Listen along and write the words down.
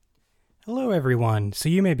Hello, everyone. So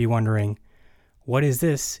you may be wondering, what is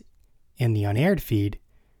this in the unaired feed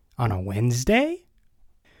on a Wednesday?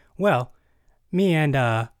 Well, me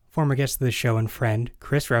and former guest of the show and friend,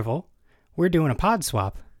 Chris Revel, we're doing a pod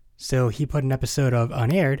swap. So he put an episode of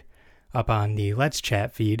Unaired up on the Let's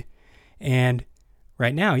Chat feed, and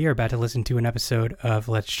right now you're about to listen to an episode of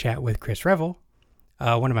Let's Chat with Chris Revel,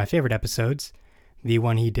 one of my favorite episodes, the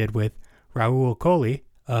one he did with Rahul Kohli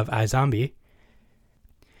of iZombie.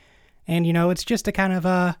 And, it's just to kind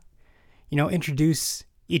of, introduce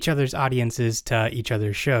each other's audiences to each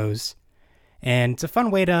other's shows. And it's a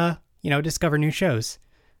fun way to, discover new shows.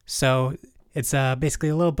 So it's basically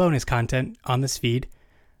a little bonus content on this feed.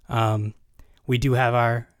 We do have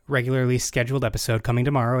our regularly scheduled episode coming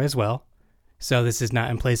tomorrow as well. So this is not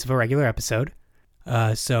in place of a regular episode.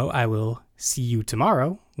 So I will see you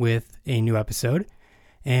tomorrow with a new episode.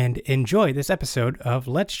 And enjoy this episode of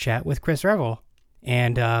Let's Chat with Chris Revel.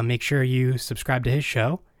 And make sure you subscribe to his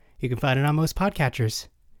show. You can find it on most podcatchers.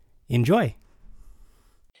 Enjoy.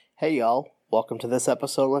 Hey y'all, welcome to this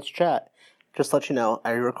episode of Let's Chat. Just to let you know,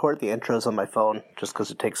 I record the intros on my phone just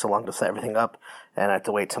because it takes so long to set everything up, and I have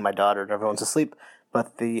to wait till my daughter and everyone's asleep.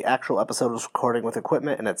 But the actual episode was recording with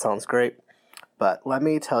equipment, and it sounds great. But let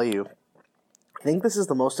me tell you, I think this is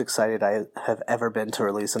the most excited I have ever been to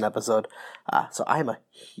release an episode. So I'm a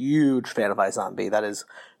huge fan of iZombie. That is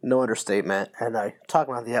no understatement. And I talk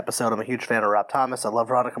about the episode. I'm a huge fan of Rob Thomas. I love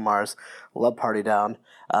Veronica Mars. Love Party Down.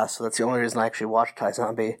 So that's the only reason I actually watched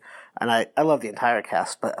iZombie. And I love the entire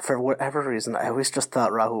cast. But for whatever reason, I always just thought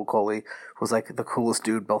Rahul Kohli was like the coolest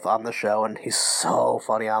dude both on the show. And he's so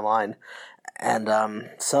funny online. And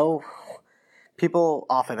so people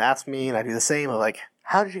often ask me, and I do the same, of like,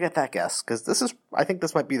 how did you get that guest? Because I think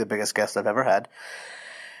this might be the biggest guest I've ever had.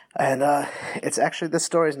 And it's actually, this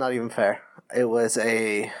story is not even fair. It was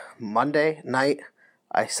a Monday night.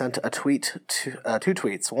 I sent a tweet to, two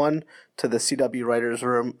tweets. One to the CW writers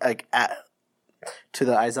room, to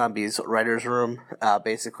the iZombies writers room,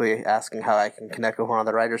 basically asking how I can connect with one of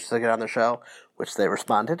the writers to get on the show, which they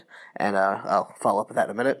responded. And I'll follow up with that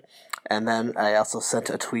in a minute. And then I also sent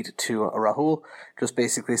a tweet to Rahul, just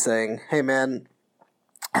basically saying, hey man,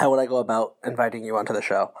 how would I go about inviting you onto the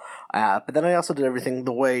show? But then I also did everything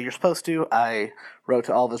the way you're supposed to. I wrote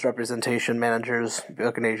to all of his representation managers,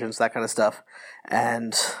 booking agents, that kind of stuff.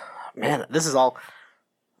 And, man, this is all...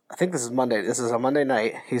 I think this is Monday. This is a Monday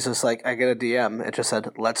night. He's just like, I get a DM. It just said,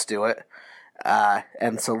 let's do it.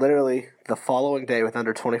 And so literally the following day, with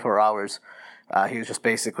under 24 hours, he was just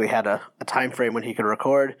basically had a time frame when he could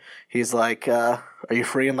record. He's like, are you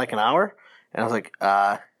free in like an hour? And I was like,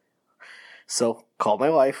 So, called my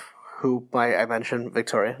wife, who I mentioned,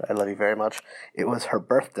 Victoria. I love you very much. It was her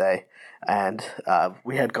birthday, and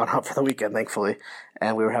we had gone out for the weekend, thankfully,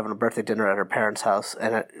 and we were having a birthday dinner at her parents' house,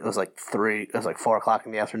 and it was like 4 o'clock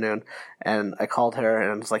in the afternoon, and I called her,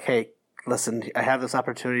 and I was like, hey, listen, I have this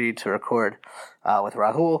opportunity to record with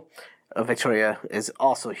Rahul. Victoria is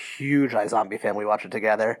also a huge iZombie fan. We watch it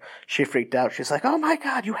together. She freaked out. She's like, oh my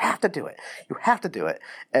god, you have to do it. You have to do it.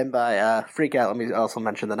 And by freak out, let me also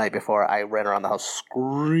mention the night before, I ran around the house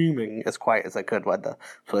screaming as quiet as I could while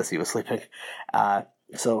Felicity was sleeping.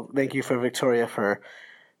 So thank you for Victoria for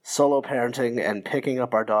solo parenting and picking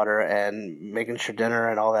up our daughter and making sure dinner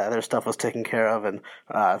and all that other stuff was taken care of, and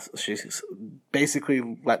she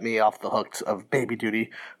basically let me off the hook of baby duty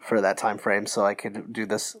for that time frame so I could do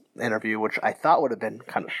this interview, which I thought would have been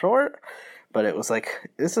kind of short, but it was like,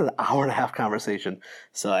 this is an hour and a half conversation,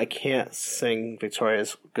 so I can't sing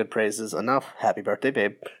Victoria's good praises enough. Happy birthday,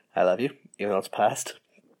 babe. I love you, even though it's past.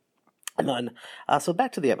 And then, so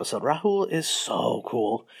back to the episode. Rahul is so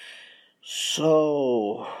cool.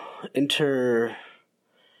 So, I don't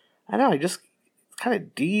know, he just kind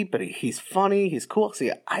of deep, but he's funny, he's cool.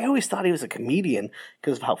 See, I always thought he was a comedian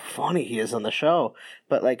because of how funny he is on the show.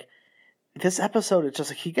 But, like, this episode, it's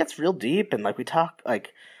just, like, he gets real deep, and, like, we talk,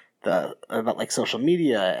 like, about like social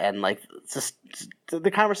media, and like just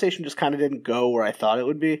the conversation just kind of didn't go where I thought it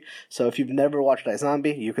would be. So if you've never watched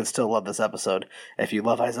iZombie, you can still love this episode. If you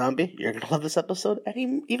love iZombie, you're gonna love this episode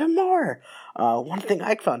even more. One thing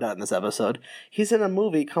I found out in this episode, he's in a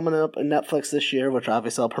movie coming up on Netflix this year, which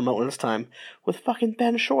obviously I'll promote when it's time, with fucking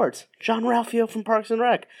Ben Schwartz, John Ralphio from Parks and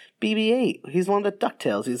Rec, BB-8. He's one of the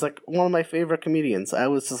DuckTales. He's like one of my favorite comedians. I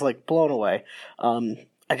was just like blown away. I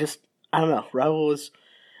don't know. Rahul was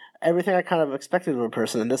everything I kind of expected of a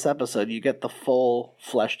person. In this episode, you get the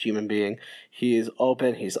full-fleshed human being. He's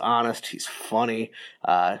open, he's honest, he's funny.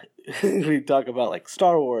 We talk about, like,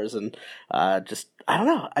 Star Wars and just, I don't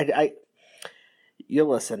know. You'll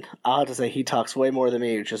listen. I'll have to say he talks way more than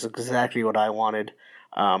me, which is exactly what I wanted.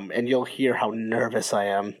 And you'll hear how nervous I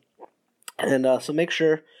am And so make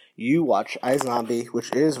sure you watch iZombie,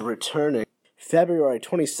 which is returning February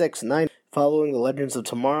 26th, 9, following the Legends of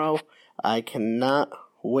Tomorrow. I cannot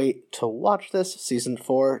wait to watch this. Season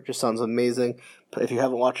 4 just sounds amazing. If you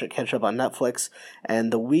haven't watched it, catch up on Netflix.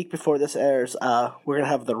 And the week before this airs, we're going to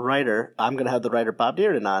have I'm going to have the writer Bob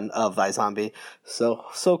Dearden on of iZombie. So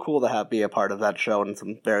cool to be a part of that show in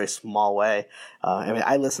some very small way.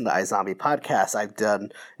 I listen to iZombie podcasts. I've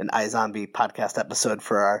done an iZombie podcast episode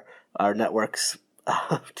for our network's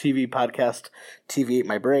TV podcast, TV Ate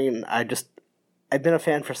My Brain. I've been a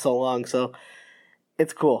fan for so long, so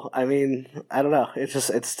it's cool. I don't know.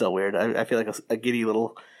 It's still weird. I feel like a giddy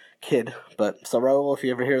little kid. But so Raul, if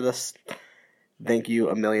you ever hear this, thank you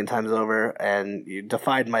a million times over, and you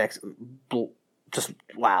defied my just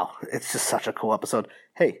wow. It's just such a cool episode.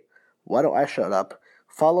 Hey, why don't I shut up?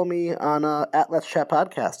 Follow me on at Let's Chat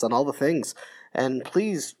Podcast on all the things, and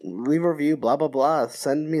please leave a review. Blah blah blah.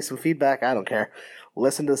 Send me some feedback. I don't care.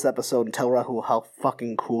 Listen to this episode and tell Rahul how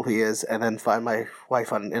fucking cool he is, and then find my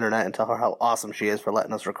wife on the internet and tell her how awesome she is for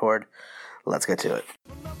letting us record. Let's get to it.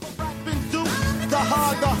 The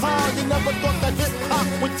hard, you never thought that hip-hop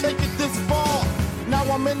would take it this far. Now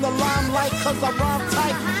I'm in the limelight cause I rhyme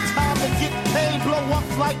tight. Time to get paid, blow up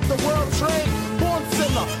like the world trade. Born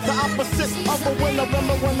sinner, the opposite of a winner.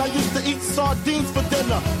 Remember when I used to eat sardines for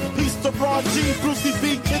dinner? Peace to Ron G, Brucey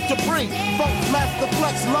B, Kid Capri. Funk Master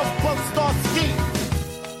Flex, Love Bug, Star Ski.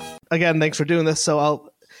 Again, thanks for doing this. So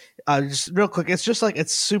I'll just real quick. It's just like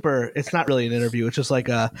it's not really an interview. It's just like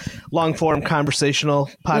a long form conversational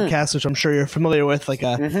podcast, which I'm sure you're familiar with. Like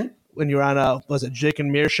when you were on was it Jake and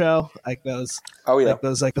Mir show? Like those. Oh yeah, like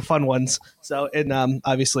those like the fun ones. So and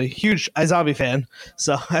obviously huge iZombie fan.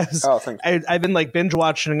 So I've been like binge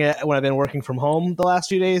watching it when I've been working from home the last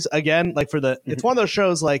few days. Again, like it's one of those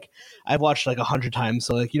shows like I've watched like 100 times.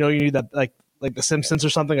 So like you need that like The Simpsons or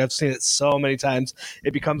something. I've seen it so many times.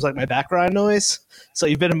 It becomes like my background noise. So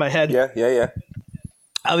you've been in my head. Yeah.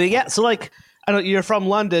 So like, I don't. You're from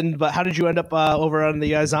London, but how did you end up over on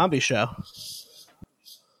the iZombie show?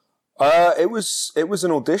 It was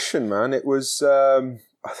an audition, man. It was I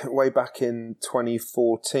think way back in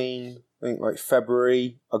 2014. I think like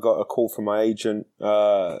February. I got a call from my agent.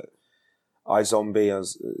 iZombie.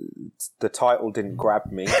 The title didn't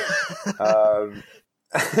grab me.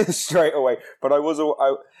 Straight away, but I was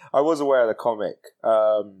aware of the comic,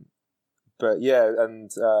 but yeah,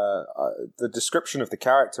 and the description of the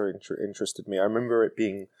character interested me. I remember it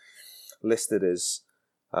being listed as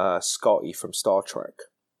Scotty from Star Trek,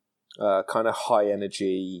 kind of high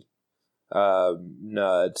energy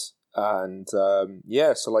nerd, and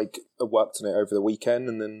so like I worked on it over the weekend,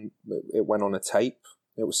 and then it went on a tape.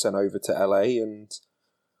 It was sent over to LA, and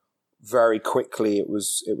very quickly it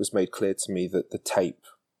was made clear to me that the tape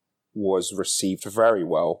was received very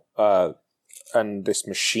well, and this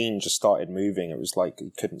machine just started moving. It was like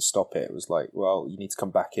you couldn't stop it. It was like, well, you need to come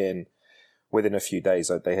back in. Within a few days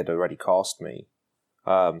they had already cast me,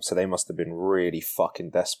 so they must have been really fucking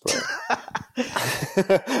desperate.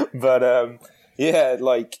 But and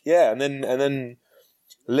then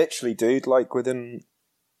literally, dude, like within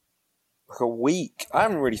like a week, I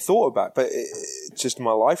haven't really thought about it, but just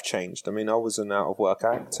my life changed. I mean, I was an out-of-work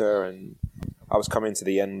actor, and I was coming to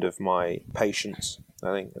the end of my patience.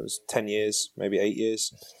 I think it was 10 years, maybe 8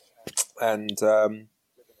 years, and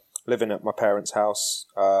living at my parents' house,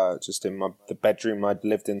 just in the bedroom I'd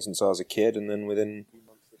lived in since I was a kid, and then within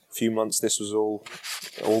a few months, this was all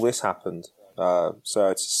this happened. So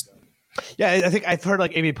it's just... Yeah, I think I've heard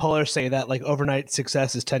like Amy Poehler say that like overnight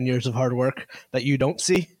success is 10 years of hard work that you don't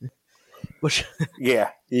see. Which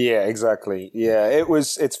yeah, exactly. Yeah,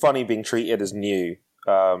 it's funny being treated as new,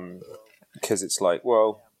 because it's like,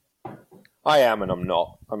 well, I am and I'm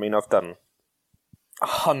not. I mean, I've done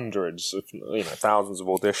hundreds of, thousands of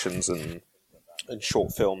auditions and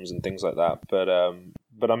short films and things like that,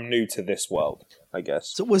 but I'm new to this world, I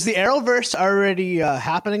guess. So was the Arrowverse already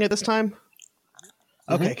happening at this time?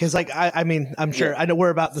 Okay, because like I'm sure I know we're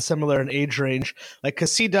about the similar in age range. Like,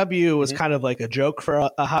 because CW was kind of like a joke for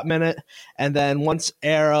a hot minute, and then once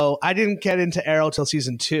Arrow, I didn't get into Arrow till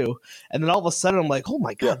season 2, and then all of a sudden I'm like, oh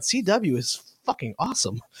my god, CW is fucking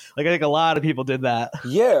awesome. Like, I think a lot of people did that.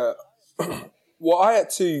 Yeah. Well, I had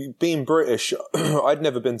to, being British, I'd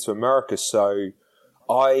never been to America, so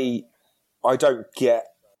I don't get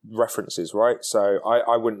references, right? So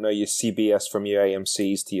I wouldn't know your CBS from your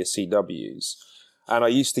AMCs to your CWs. And I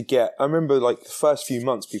remember like the first few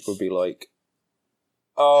months, people would be like,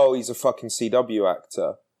 oh, he's a fucking CW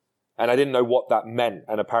actor. And I didn't know what that meant.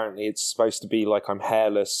 And apparently it's supposed to be like I'm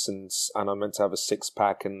hairless and I'm meant to have a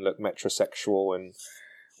 6-pack and look metrosexual and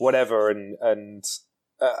whatever. And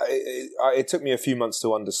it took me a few months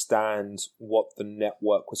to understand what the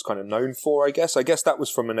network was kind of known for, I guess. I guess that was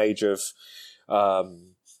from an age of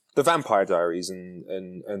the Vampire Diaries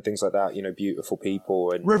and things like that, Beautiful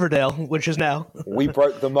People. And Riverdale, which is now. we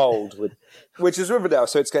broke the mold, which is Riverdale.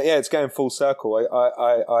 So it's going full circle.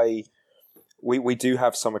 We do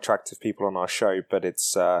have some attractive people on our show, but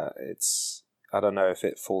it's I don't know if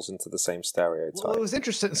it falls into the same stereotype. Well, it was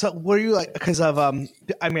interesting. So were you like, because of,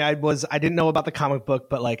 I didn't know about the comic book,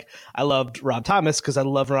 but like I loved Rob Thomas because I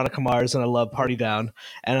love Veronica Mars and I love Party Down.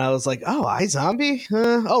 And I was like, oh, iZombie?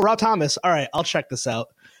 Rob Thomas. All right, I'll check this out.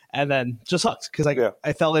 And then just hooked because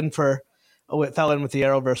I fell in with the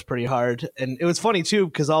Arrowverse pretty hard. And it was funny too,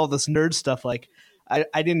 because all this nerd stuff, like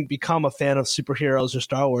I didn't become a fan of superheroes or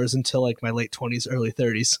Star Wars until like my late 20s, early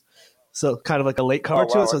 30s. So kind of like a late cover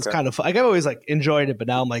to it. So it's kind of fun. Like I've always like enjoyed it, but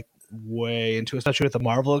now I'm like way into it, especially with the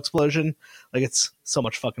Marvel explosion. Like it's so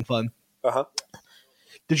much fucking fun. Uh-huh.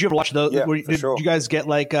 Did you ever watch those? Yeah, did you guys get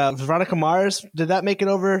like Veronica Mars? Did that make it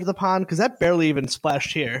over the pond? Because that barely even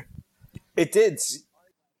splashed here. It did.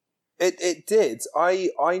 It did.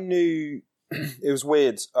 I knew it was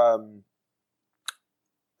weird. And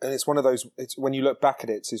it's one of those, it's when you look back at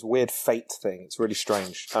it, it's this weird fate thing. It's really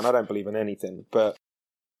strange. And I don't believe in anything, but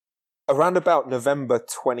around about November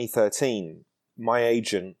 2013, my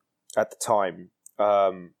agent at the time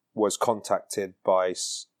was contacted by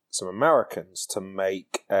some Americans to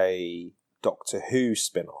make a Doctor Who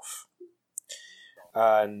spin-off.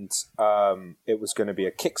 And it was going to be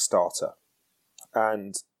a Kickstarter.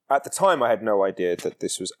 And at the time, I had no idea that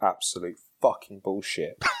this was absolute fucking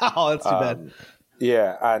bullshit. Oh, that's too bad.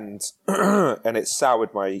 Yeah, and and it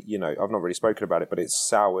soured my, I've not really spoken about it, but it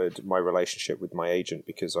soured my relationship with my agent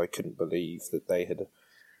because I couldn't believe that they had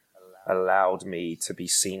allowed me to be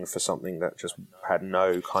seen for something that just had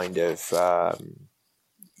no kind of,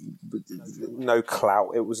 no clout.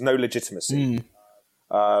 It was no legitimacy.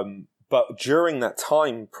 But during that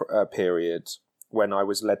time period, when I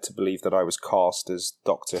was led to believe that I was cast as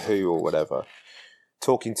Doctor Who or whatever,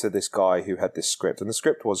 talking to this guy who had this script, and the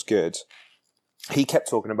script was good, he kept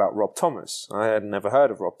talking about Rob Thomas. I had never heard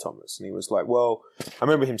of Rob Thomas. And he was like, well, I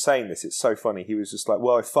remember him saying this. It's so funny. He was just like,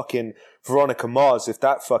 well, if fucking Veronica Mars, if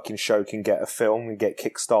that fucking show can get a film and get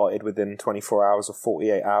kickstarted within 24 hours or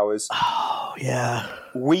 48 hours. Oh, yeah.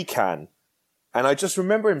 We can. And I just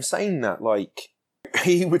remember him saying that, like,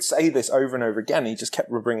 he would say this over and over again. He just kept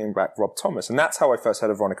bringing back Rob Thomas. And that's how I first heard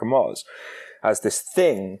of Veronica Mars, as this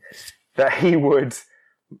thing that he would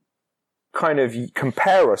kind of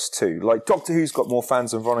compare us to. Like, Doctor Who's got more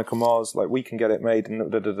fans than Veronica Mars, like, we can get it made, and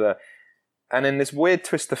da-da-da-da. And in this weird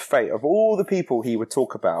twist of fate, of all the people he would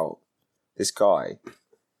talk about, this guy,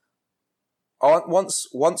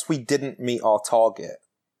 once we didn't meet our target,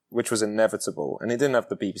 which was inevitable, and it didn't have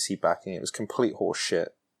the BBC backing, it was complete horse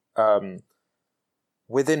shit.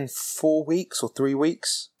 Within 4 weeks or 3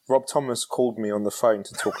 weeks, Rob Thomas called me on the phone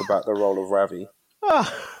to talk about the role of Ravi.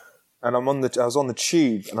 And I was on the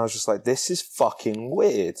tube, and I was just like, this is fucking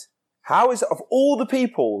weird. How is it, of all the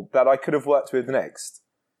people that I could have worked with next,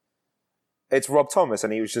 it's Rob Thomas?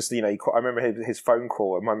 And he was just, I remember his phone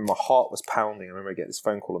call, and my heart was pounding. I remember getting this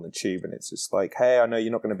phone call on the tube, and it's just like, hey, I know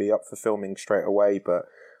you're not going to be up for filming straight away, but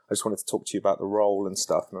I just wanted to talk to you about the role and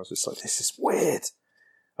stuff. And I was just like, this is weird.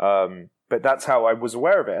 But that's how I was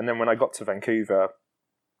aware of it. And then when I got to Vancouver,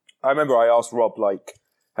 I remember I asked Rob, like,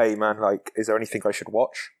 hey, man, like, is there anything I should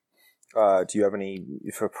watch? Do you have any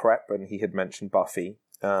for prep? And he had mentioned Buffy,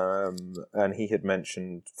 and he had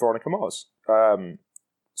mentioned Veronica Mars.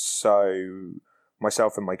 So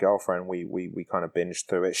myself and my girlfriend, we kind of binged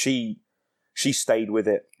through it. She stayed with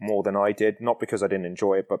it more than I did, not because I didn't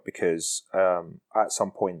enjoy it, but because at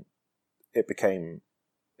some point it became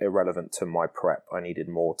irrelevant to my prep. I needed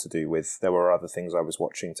more to do with, there were other things I was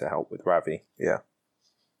watching to help with Ravi. Yeah.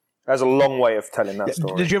 That's a long way of telling that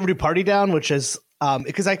story. Did you ever do Party Down, which is,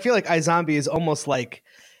 because I feel like iZombie is almost like,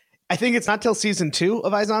 I think it's not till season 2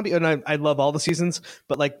 of iZombie, and I love all the seasons,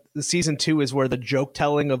 but like the season 2 is where the joke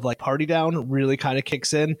telling of like Party Down really kind of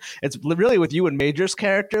kicks in. It's really with you and Major's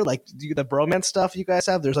character, like the bromance stuff you guys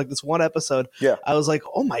have. There's like this one episode. Yeah. I was like,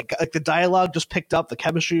 oh my God, like the dialogue just picked up, the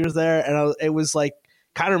chemistry was there, and it was like,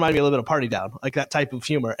 kind of reminded me a little bit of Party Down, like that type of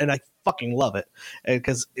humor, and I fucking love it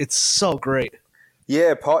because it's so great.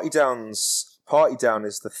 Yeah, Party Down is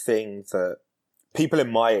the thing that people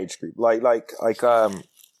in my age group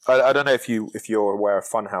I don't know if you're aware of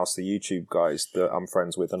Funhouse, the YouTube guys that I'm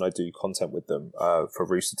friends with, and I do content with them for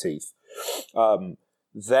Rooster Teeth.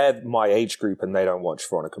 They're my age group, and they don't watch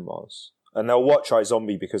Veronica Mars, and they'll watch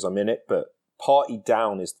iZombie because I'm in it, but Party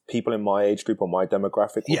Down is people in my age group or my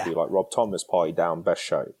demographic would be like Rob Thomas, Party Down, best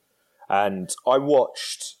show. And I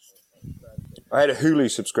had a Hulu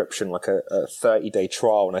subscription, like a 30-day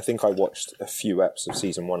trial, and I think I watched a few eps of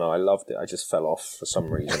season 1, and I loved it. I just fell off for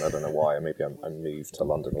some reason. I don't know why. Maybe I moved to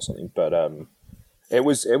London or something. But it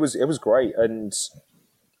was great. And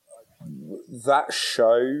that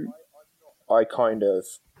show, I'm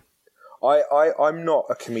not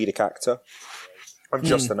a comedic actor. I'm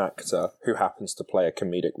just an actor who happens to play a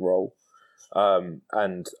comedic role. And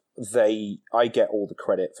I get all the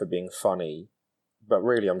credit for being funny. But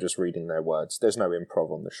really, I'm just reading their words. There's no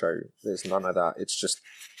improv on the show. There's none of that. It's just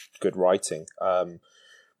good writing.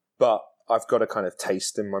 But I've got a kind of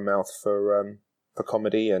taste in my mouth for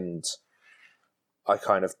comedy, and I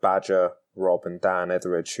kind of badger Rob and Dan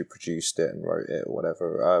Etheridge, who produced it and wrote it or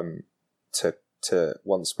whatever, to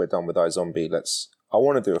once we're done with iZombie, I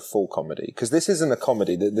want to do a full comedy, because this isn't a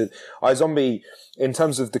comedy. The iZombie, in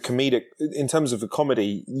terms of the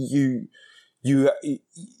comedy,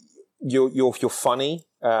 you're funny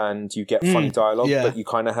and you get funny dialogue, but you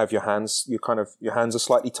kind of have your hands are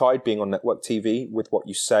slightly tied, being on network TV, with what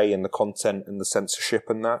you say and the content and the censorship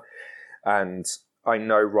and that. And I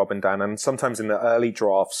know Rob and Dan, and sometimes in the early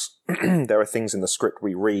drafts, there are things in the script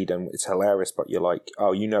we read and it's hilarious, but you're like,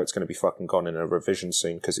 oh, it's going to be fucking gone in a revision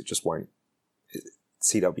soon, because it just won't.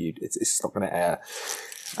 CW, it's not going to air.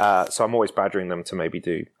 So I'm always badgering them to maybe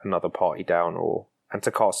do another Party Down and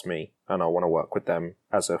to cast me, and I want to work with them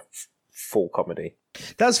as a full comedy.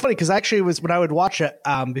 That's funny, because actually when I would watch it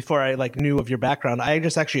before I knew of your background, I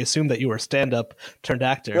just actually assumed that you were stand-up turned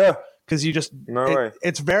actor. Yeah. Because you just way.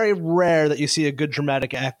 It's very rare that you see a good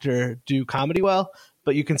dramatic actor do comedy well,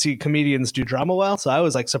 but you can see comedians do drama well. So I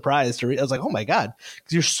was surprised. I was like, oh my God,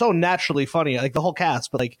 because you're so naturally funny, the whole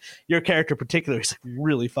cast, but your character in particular is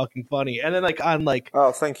really fucking funny. And then on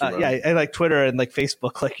oh, thank you, man. and Twitter and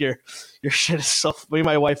Facebook, your shit is so. Me and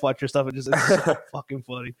my wife watch your stuff, and it's so fucking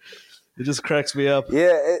funny. It just cracks me up.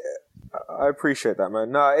 Yeah, I appreciate that,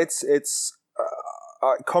 man. No, it's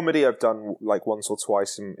comedy I've done once or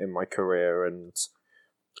twice in my career, and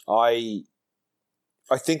I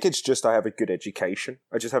think it's just I have a good education.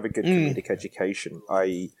 I just have a good comedic education.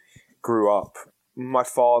 I grew up. My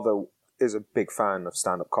father is a big fan of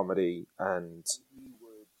stand-up comedy, and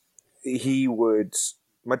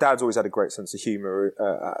my dad's always had a great sense of humor,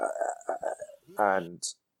 and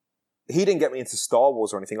he didn't get me into Star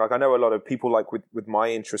Wars or anything. I know a lot of people with my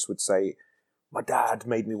interest would say, my dad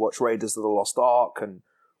made me watch Raiders of the Lost Ark, and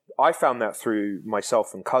I found that through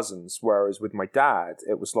myself and cousins, whereas with my dad,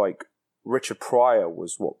 it was Richard Pryor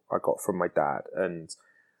was what I got from my dad, and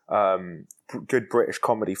good British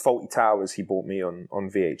comedy. Fawlty Towers he bought me on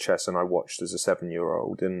VHS, and I watched as a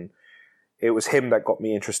 7-year-old, and it was him that got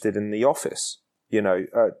me interested in The Office. My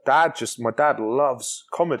dad loves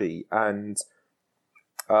comedy, and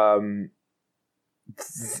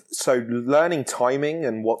so learning timing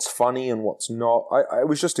and what's funny and what's not, it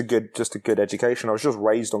was just a good education. I was just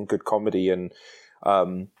raised on good comedy, and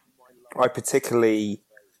I particularly,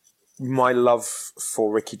 my love for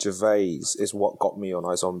Ricky Gervais is what got me on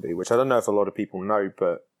iZombie, which I don't know if a lot of people know,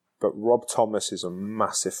 but Rob Thomas is a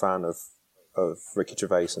massive fan of Ricky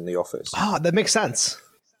Gervais and The Office. Oh, that makes sense.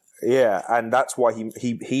 Yeah, and that's why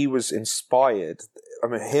he was inspired. I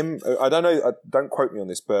mean, I don't know, don't quote me on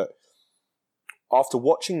this, but after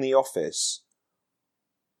watching The Office,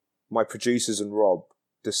 my producers and Rob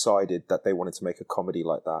decided that they wanted to make a comedy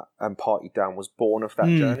like that, and Party Down was born of that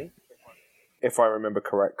journey, if I remember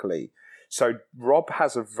correctly. So Rob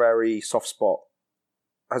has a very soft spot,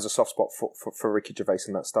 for Ricky Gervais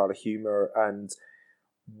and that style of humor, and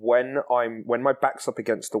when my back's up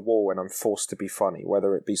against the wall and I'm forced to be funny,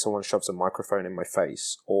 whether it be someone shoves a microphone in my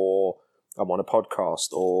face, or I'm on a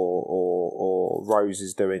podcast, or Rose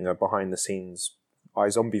is doing a behind the scenes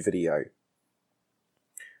iZombie video,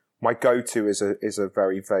 my go-to is a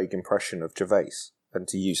very vague impression of Gervais, and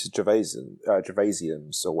to use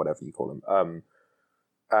Gervaisians or whatever you call them,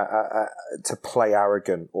 to play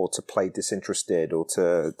arrogant or to play disinterested or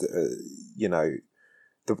to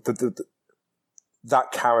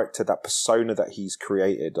that character, that persona that he's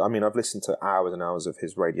created. I mean, I've listened to hours and hours of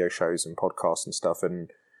his radio shows and podcasts and stuff, and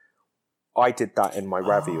I did that in my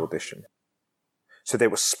Ravi audition. So they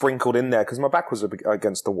were sprinkled in there because my back was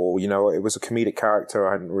against the wall. It was a comedic character.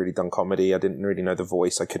 I hadn't really done comedy. I didn't really know the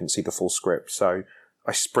voice. I couldn't see the full script. So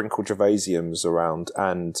I sprinkled Gervaisiums around,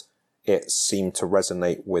 and it seemed to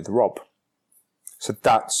resonate with Rob. So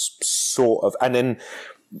that's sort of, and then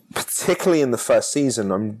particularly in the first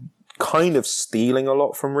season, I'm kind of stealing a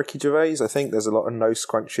lot from Ricky Gervais. I think there's a lot of nose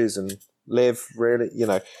scrunches and Liv, really,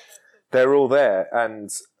 they're all there. And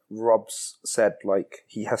Rob's said,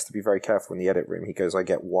 he has to be very careful in the edit room. He goes, I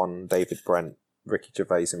get one David Brent Ricky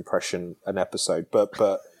Gervais impression an episode, but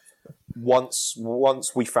once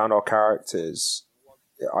we found our characters,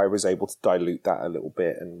 I was able to dilute that a little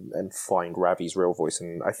bit and find Ravi's real voice.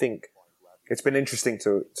 And I think it's been interesting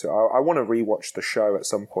to I want to rewatch the show at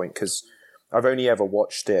some point, because I've only ever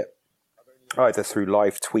watched it either through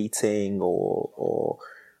live tweeting or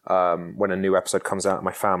when a new episode comes out and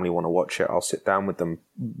my family want to watch it, I'll sit down with them.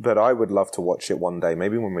 But I would love to watch it one day,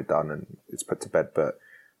 maybe when we're done and it's put to bed. But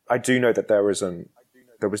I do know that there was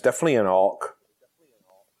definitely an arc.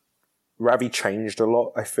 Ravi changed a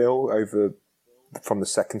lot, I feel, from the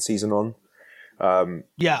second season on.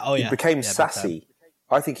 He became sassy.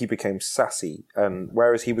 I think he became sassy, and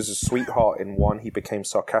whereas he was a sweetheart in 1, he became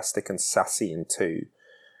sarcastic and sassy in 2.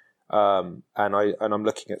 And I'm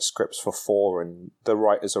looking at scripts for 4, and the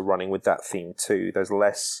writers are running with that theme too. There's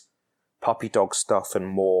less puppy dog stuff and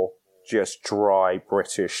more just dry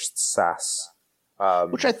British sass.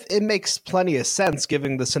 Which it makes plenty of sense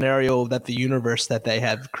given the scenario that the universe that they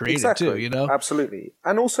have created too, you know? Absolutely.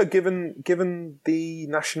 And also given the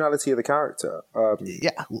nationality of the character.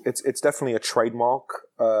 It's definitely a trademark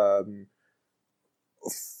for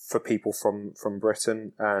people from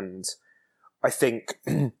Britain. And I think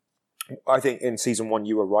in season 1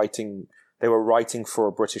 they were writing for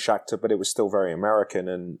a British actor, but it was still very American,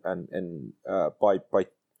 and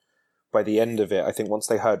by the end of it, I think once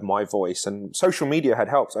they heard my voice, and social media had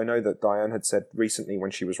helped. I know that Diane had said recently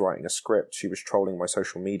when she was writing a script, she was trolling my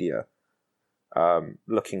social media,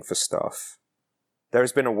 looking for stuff.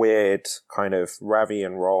 There's been a weird kind of Ravi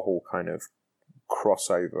and Rahul kind of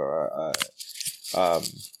crossover,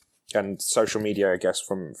 and social media, I guess,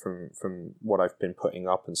 from what I've been putting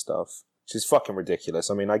up and stuff, which is fucking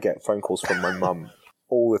ridiculous. I mean, I get phone calls from my mum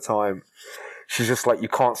all the time. She's just like, you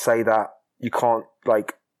can't say that. You can't,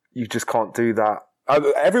 like, you just can't do that.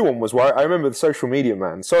 Everyone was worried. I remember the social media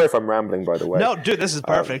man. Sorry if I'm rambling, by the way. No, dude, this is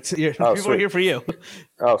perfect. People are here for you.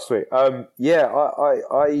 Oh, sweet. I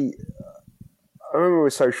remember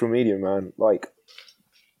with social media, man. Like,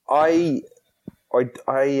 I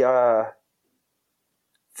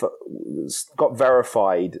got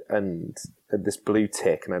verified and had this blue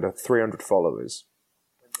tick, and I had 300 followers.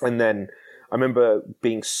 And then I remember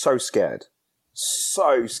being so scared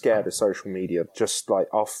of social media. Just like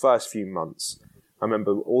our first few months, I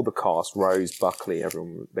remember all the cast, Rose, Buckley,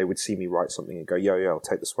 everyone, they would see me write something and go, yo,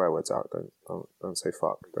 take the swear words out. Don't say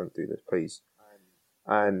fuck. Don't do this, please.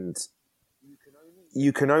 And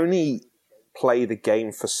you can only play the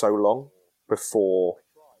game for so long before.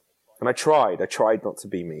 And I tried not to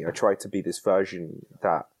be me. I tried to be this version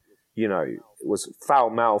that, you know, was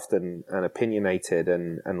foul-mouthed and opinionated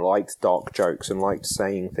and liked dark jokes and liked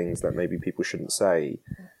saying things that maybe people shouldn't say.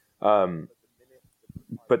 But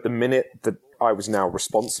the minute that I was now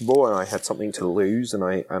responsible and I had something to lose and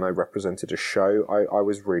I represented a show, I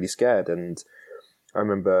was really scared. And I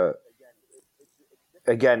remember,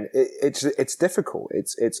 again, it's difficult.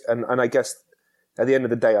 And I guess at the end of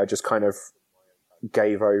the day, I just kind of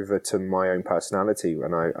gave over to my own personality,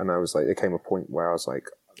 and I was like, there came a point where I was like,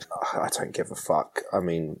 I don't give a fuck. I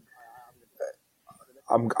mean,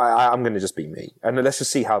 I'm going to just be me, and let's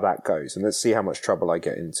just see how that goes, and let's see how much trouble I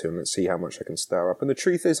get into, and let's see how much I can stir up. And the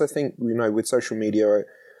truth is, I think, you know, with social media,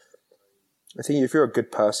 I think if you're a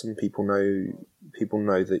good person, people know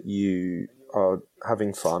that you are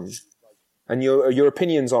having fun. And your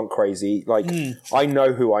opinions aren't crazy. Like, I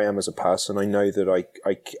know who I am as a person. I know that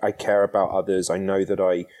I care about others. I know that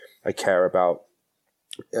I care about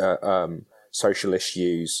social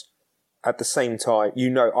issues. At the same time,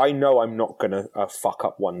 I know I'm not gonna fuck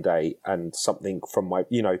up one day and something from my,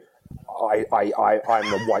 you know, I'm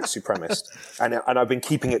a white supremacist, and I've been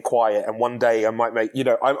keeping it quiet. And one day I might make, you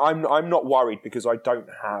know, I'm not worried because I don't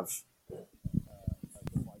have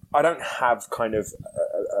kind of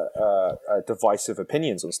divisive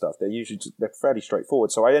opinions on stuff. They're fairly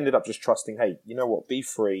straightforward. So I ended up just trusting, hey, you know what? Be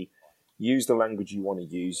free. Use the language you want to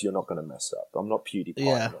use. You're not going to mess up. I'm not PewDiePie.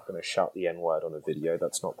 Yeah. I'm not going to shout the N-word on a video.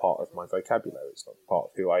 That's not part of my vocabulary. It's not part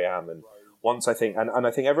of who I am. And once I think, and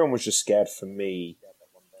I think everyone was just scared for me.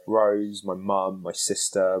 Rose, my mum, my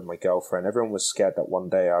sister, my girlfriend, everyone was scared that one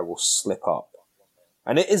day I will slip up.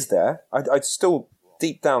 And it is there. I still,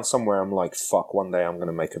 deep down somewhere, I'm like, fuck, one day I'm going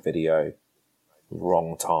to make a video,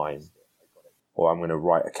 wrong time. Or I'm going to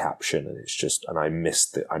write a caption and it's just, and I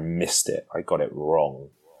missed it. I got it wrong.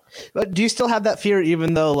 But do you still have that fear,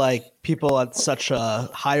 even though like people at such a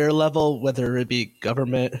higher level, whether it be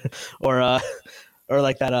government or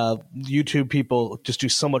like that YouTube people just do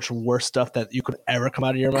so much worse stuff that you could ever come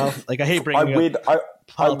out of your mouth? Like I hate bringing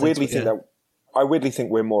I weirdly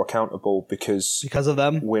think we're more accountable because of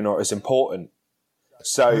them. We're not as important.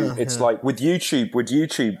 So it's like with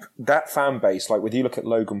YouTube, that fan base, like when you look at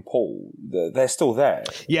Logan Paul, they're still there.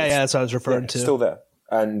 Yeah, that's what I was referring to. Still there.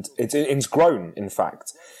 And it's grown, in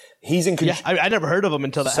fact. He's in control. Yeah, I never heard of him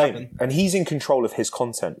until that happened. And he's in control of his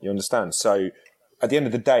content, you understand? So at the end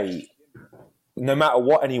of the day, no matter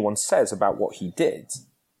what anyone says about what he did,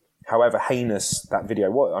 however heinous that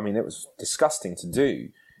video was, I mean, it was disgusting to do.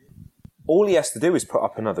 All he has to do is put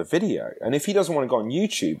up another video. And if he doesn't want to go on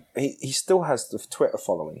YouTube, he still has the Twitter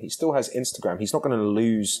following. He still has Instagram. He's not going to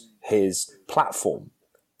lose his platform.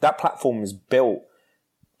 That platform is built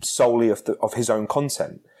solely of his own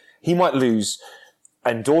content. He might lose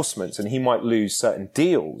endorsements and he might lose certain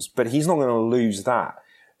deals, but he's not going to lose that.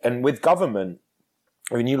 And with government,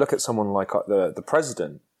 when you look at someone like the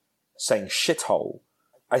president saying shithole,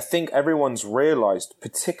 I think everyone's realized,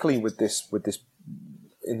 particularly with this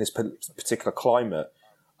in this particular climate,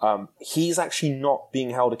 he's actually not being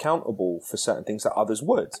held accountable for certain things that others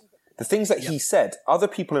would. The things that he said, other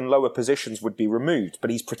people in lower positions would be removed, but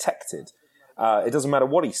he's protected. It doesn't matter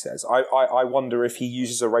what he says. I wonder if he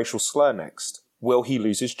uses a racial slur next. Will he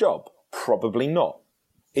lose his job? Probably not.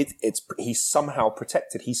 He's somehow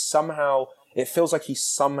protected. It feels like he's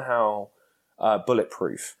somehow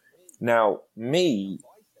bulletproof. Now,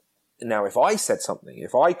 if I said something,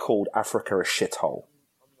 if I called Africa a shithole,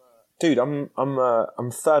 dude, I'm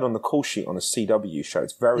third on the call sheet on a CW show.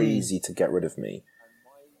 It's very easy to get rid of me.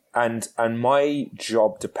 And my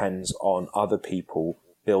job depends on other people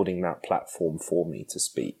building that platform for me to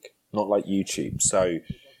speak, not like YouTube. So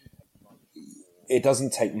it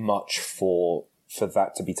doesn't take much for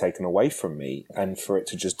that to be taken away from me and for it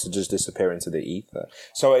to just disappear into the ether.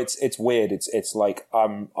 So it's weird. It's like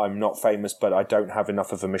I'm not famous, but I don't have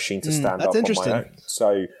enough of a machine to stand up on my own.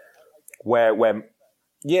 So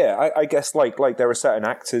I guess like there are certain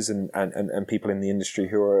actors and people in the industry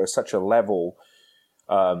who are at such a level.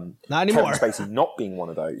 Not anymore. Kevin Spacey not being one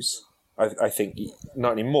of those. I think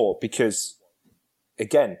not anymore, because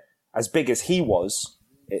again, as big as he was,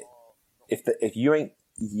 if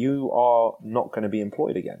you are not going to be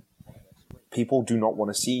employed again. People do not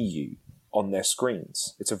want to see you on their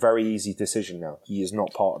screens. It's a very easy decision now. He is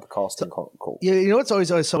not part of the casting call. You know what's always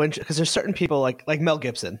so interesting, because there's certain people like Mel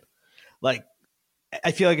Gibson. Like,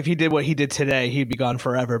 I feel like if he did what he did today, he'd be gone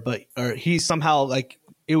forever. Or he somehow, like,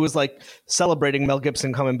 it was like celebrating Mel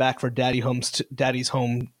Gibson coming back for Daddy's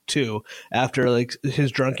Home 2 after like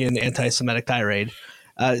his drunken anti-Semitic tirade.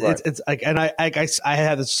 Right. It's like, and I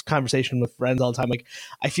have this conversation with friends all the time. Like,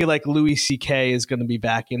 I feel like Louis C.K. is going to be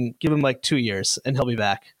back, and give him like 2 years and he'll be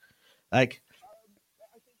back. Like,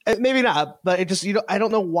 maybe not, but it just, I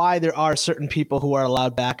don't know why there are certain people who are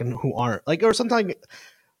allowed back and who aren't. Like, or sometimes,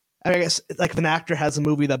 I guess, like if an actor has a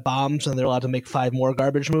movie that bombs and they're allowed to make 5 more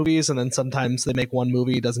garbage movies, and then sometimes they make one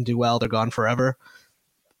movie, doesn't do well, they're gone forever.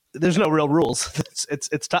 There's no real rules.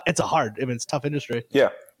 It's tough. It's a tough industry. Yeah.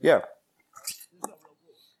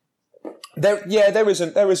 There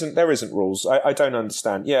isn't rules. I don't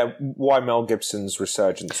understand. Yeah, why Mel Gibson's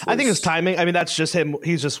resurgence? I think it's timing. I mean, that's just him.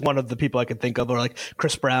 He's just one of the people I could think of, or like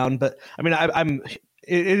Chris Brown. But I mean,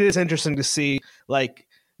 it is interesting to see, like,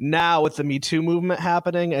 now with the Me Too movement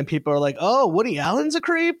happening, and people are like, "Oh, Woody Allen's a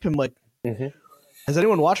creep." I'm like, has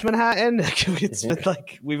anyone watched Manhattan? It's been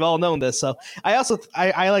like, we've all known this. So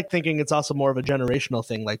I like thinking it's also more of a generational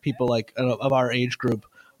thing. Like, people like of our age group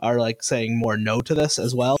are like saying more no to this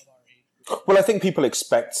as well. Well, I think people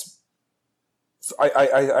expect.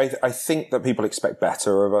 I think that people expect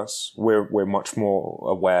better of us. We're much more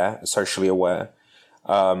aware, socially aware.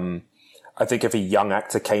 I think if a young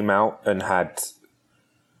actor came out and had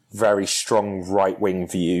very strong right-wing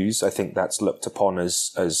views, I think that's looked upon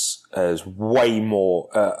as way more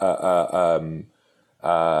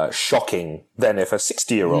shocking than if a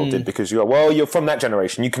 60-year-old did, because you're from that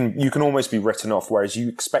generation. You can almost be written off, whereas you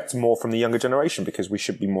expect more from the younger generation because we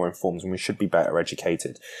should be more informed and we should be better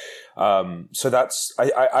educated. So that's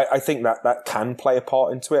I think that can play a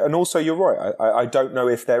part into it. And also, you're right. I don't know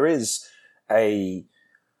if there is a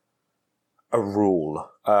rule.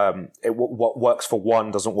 What works for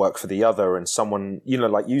one doesn't work for the other, and someone,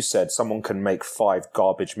 like you said, someone can make 5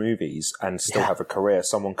 garbage movies and still have a career.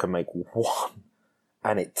 Someone can make 1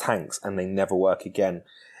 and it tanks and they never work again.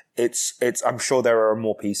 I'm sure there are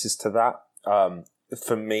more pieces to that.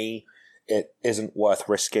 For me, it isn't worth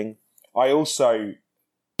risking.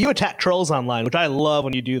 You attack trolls online, which I love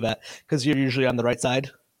when you do that, because you're usually on the right side.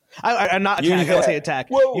 I'm not attack. I don't say attack.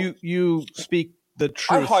 Well, you speak the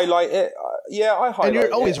truth. I highlight it. I highlight it. And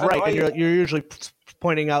you're always right. And you're usually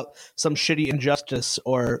pointing out some shitty injustice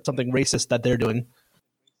or something racist that they're doing.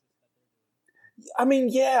 I mean,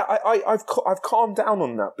 yeah, I've calmed down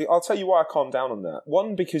on that. But I'll tell you why I calmed down on that.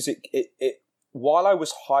 One, because it while I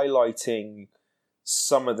was highlighting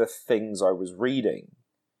some of the things I was reading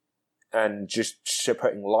and just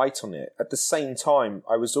putting light on it, at the same time,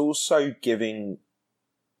 I was also giving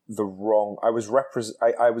the wrong. I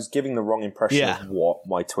was giving the wrong impression of what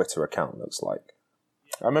my Twitter account looks like.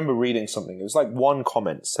 I remember reading something. It was like one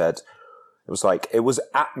comment said, it was like, it was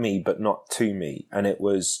at me but not to me, and it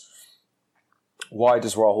was, why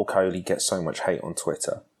does Rahul Kohli get so much hate on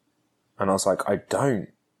Twitter? And I was like, I don't.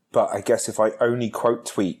 But I guess if I only quote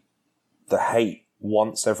tweet the hate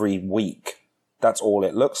once every week, that's all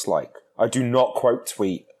it looks like. I do not quote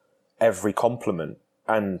tweet every compliment.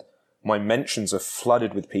 And my mentions are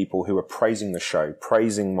flooded with people who are praising the show,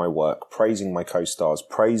 praising my work, praising my co-stars,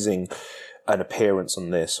 praising an appearance on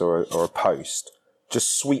this or a post.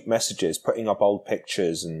 Just sweet messages, putting up old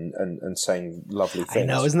pictures and saying lovely things.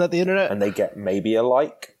 I know, isn't that the internet? And they get maybe a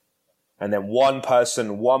like. And then one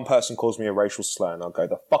person calls me a racial slur, and I'll go,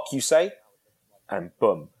 the fuck you say? And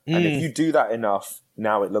boom. And if you do that enough,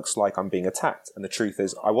 now it looks like I'm being attacked. And the truth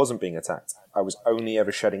is, I wasn't being attacked. I was only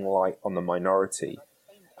ever shedding light on the minority.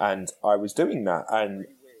 And I was doing that. And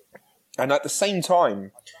at the same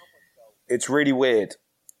time, it's really weird.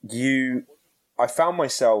 I found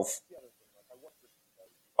myself,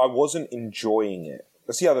 I wasn't enjoying it.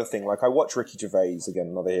 That's the other thing. Like, I watch Ricky Gervais, again,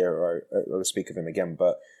 another hero. I'll speak of him again,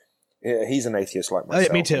 but he's an atheist like myself. Oh,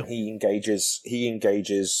 yeah, me too. He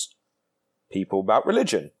engages people about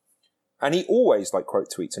religion. And he always quote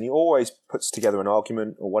tweets, and he always puts together an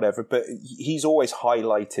argument or whatever, but he's always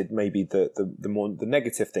highlighted maybe the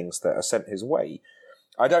negative things that are sent his way.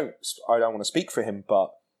 I don't want to speak for him,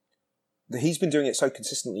 but he's been doing it so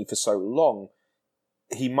consistently for so long,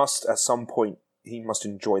 he must at some point, he must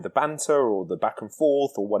enjoy the banter or the back and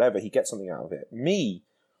forth or whatever. He gets something out of it. Me,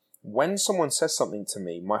 when someone says something to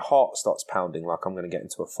me, my heart starts pounding like I'm going to get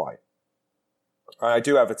into a fight. I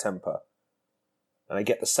do have a temper. And I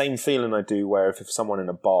get the same feeling I do where if someone in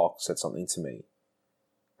a bar said something to me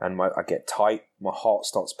and I get tight, my heart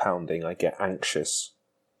starts pounding, I get anxious,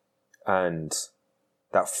 and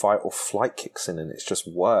that fight or flight kicks in, and it's just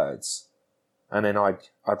words. And then I'd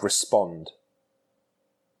respond.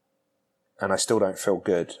 And I still don't feel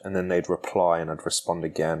good. And then they'd reply and I'd respond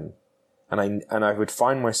again. And I would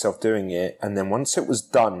find myself doing it. And then once it was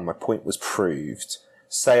done, my point was proved.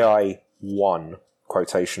 Say I won,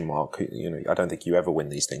 quotation mark, I don't think you ever win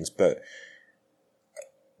these things, but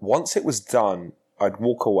once it was done, I'd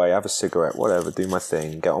walk away, have a cigarette, whatever, do my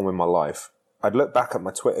thing, get on with my life. I'd look back at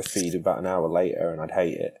my Twitter feed about an hour later and I'd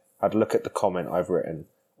hate it. I'd look at the comment I've written.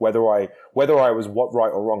 Whether I was right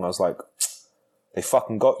or wrong, I was like, they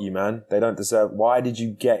fucking got you, man. They don't deserve. Why did you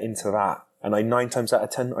get into that? And 9 times out of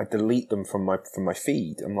 10, I delete them from my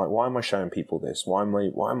feed. I'm like, why am I showing people this? Why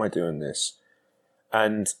am I doing this?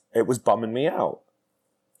 And it was bumming me out.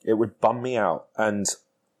 It would bum me out. And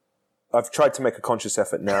I've tried to make a conscious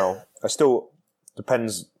effort now. I still,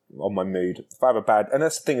 depends on my mood. If I have and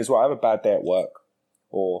that's the thing as well, I have a bad day at work,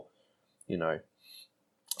 or,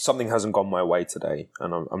 something hasn't gone my way today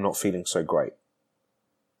and I'm not feeling so great.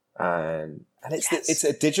 And it's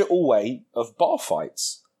a digital way of bar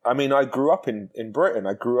fights. I mean, I grew up in Britain.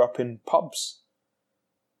 I grew up in pubs.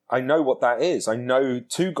 I know what that is. I know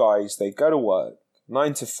 2 guys, they go to work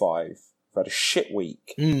 9 to 5. I've had a shit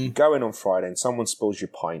week. You go in on Friday and someone spills your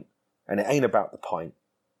pint, and it ain't about the pint.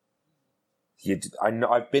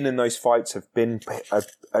 I've been in those fights.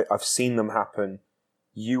 I've seen them happen.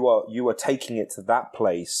 You are taking it to that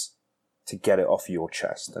place to get it off your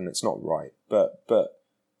chest, and it's not right. But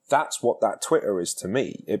that's what that Twitter is to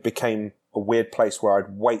me. It became a weird place where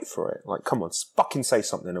I'd wait for it. Like, come on, fucking say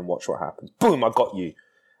something and watch what happens. Boom, I got you,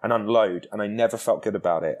 and unload. And I never felt good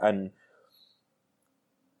about it. And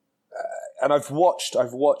I've watched.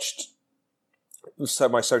 So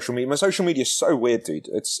my social media is so weird, dude.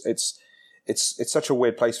 It's such a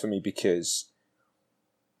weird place for me because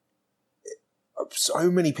so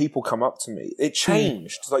many people come up to me. It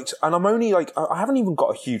changed. And I'm only I haven't even got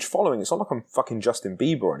a huge following. It's not like I'm fucking Justin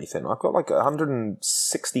Bieber or anything. I've got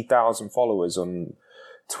 160,000 followers on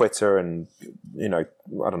Twitter and, I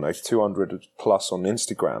don't know, 200 plus on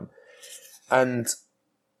Instagram. And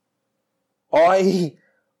I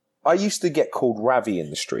used to get called Ravi in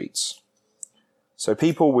the streets. So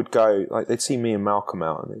people would go, they'd see me and Malcolm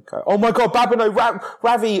out and they'd go, oh my God, Babino,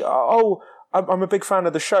 Ravi, I'm a big fan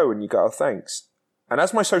of the show. And you go, oh, thanks. And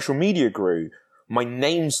as my social media grew, my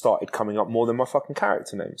name started coming up more than my fucking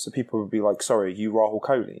character name. So people would be like, sorry, are you Rahul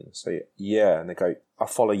Kohli? And I say, yeah. And they go, I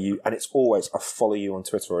follow you. And it's always, I follow you on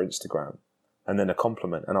Twitter or Instagram. And then a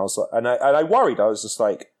compliment. And I was like, and I worried. I was just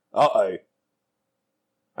like, uh-oh.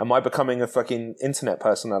 Am I becoming a fucking internet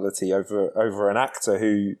personality over an actor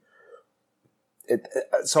who?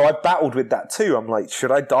 So I battled with that too. I'm like,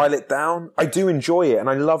 should I dial it down? I do enjoy it, and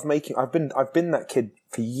I love making. I've been that kid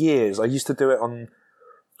for years. I used to do it on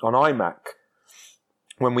iMac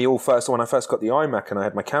when I first got the iMac and I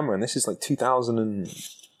had my camera, and this is like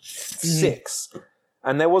 2006,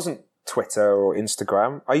 and there wasn't Twitter or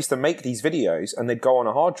Instagram. I used to make these videos, and they'd go on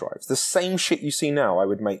a hard drive. The same shit you see now, I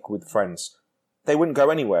would make with friends. They wouldn't go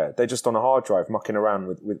anywhere. They're just on a hard drive mucking around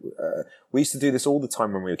with we used to do this all the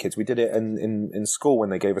time when we were kids. We did it in school when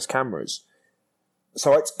they gave us cameras.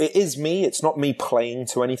 So it is me. It's not me playing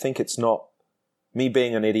to anything. It's not me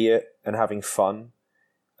being an idiot and having fun.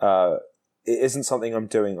 It isn't something I'm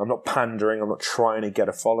doing. I'm not pandering. I'm not trying to get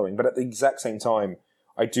a following. But at the exact same time,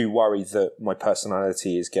 I do worry that my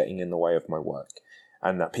personality is getting in the way of my work,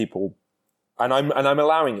 and that people, and I'm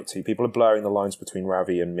allowing it to. People are blurring the lines between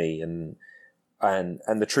Ravi and me, and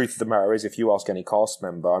the truth of the matter is, if you ask any cast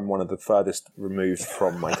member, I'm one of the furthest removed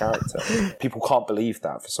from my character. People can't believe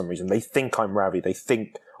that for some reason. They think I'm Ravi. They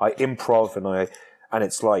think I improv, and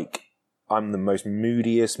it's like I'm the most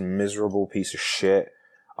moodiest, miserable piece of shit.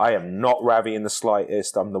 I am not Ravi in the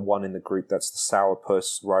slightest. I'm the one in the group that's the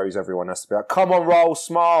sourpuss Rose. Everyone has to be like, come on, roll,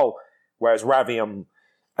 smile. Whereas Ravi,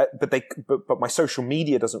 but my social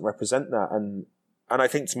media doesn't represent that. And I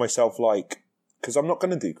think to myself, like, because I'm not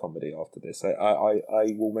going to do comedy after this.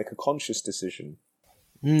 I will make a conscious decision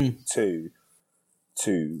to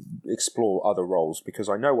explore other roles, because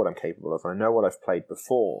I know what I'm capable of. And I know what I've played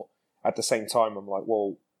before. At the same time, I'm like,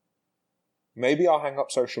 well, maybe I'll hang up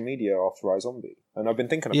social media after iZombie. And I've been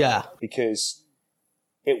thinking about it, because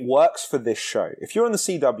it works for this show. If you're on the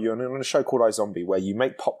CW and on a show called iZombie, where you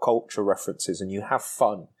make pop culture references and you have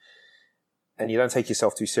fun and you don't take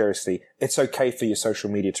yourself too seriously, it's okay for your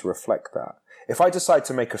social media to reflect that. If I decide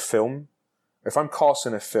to make a film, if I'm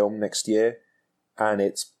casting a film next year and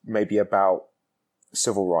it's maybe about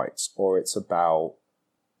civil rights, or it's about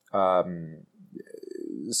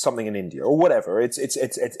something in India or whatever, it's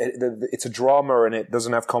a drama and it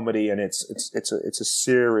doesn't have comedy, and it's a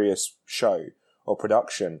serious show or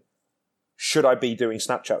production. Should I be doing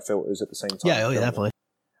Snapchat filters at the same time? Yeah, definitely.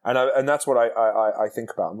 And that's what I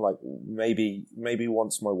think about. I'm like, maybe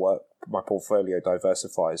once my portfolio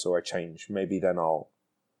diversifies or I change, maybe then I'll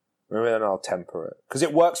temper it, because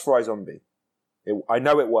it works for iZombie. I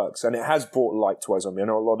know it works, and it has brought light to iZombie. I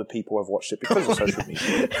know a lot of people have watched it because of social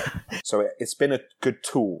media. So it's been a good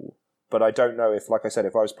tool, but I don't know if, like I said,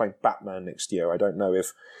 if I was playing Batman next year, I don't know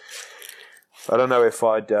if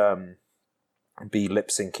I'd be lip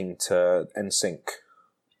syncing to NSYNC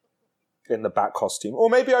in the Bat costume, or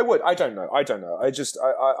maybe I would. I don't know.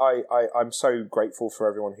 I'm so grateful for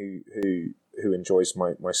everyone who enjoys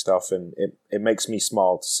my stuff, and it makes me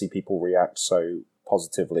smile to see people react so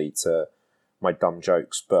positively to my dumb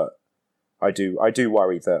jokes. But I do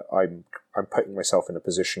worry that I'm putting myself in a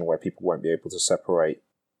position where people won't be able to separate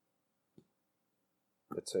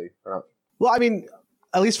the two. Well, I mean,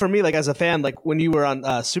 at least for me, like as a fan, like when you were on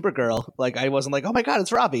Supergirl, like I wasn't like, oh my god,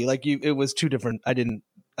 it's Ravi. Like it was two different.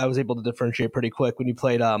 I was able to differentiate pretty quick when you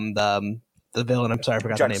played the villain. I'm sorry, I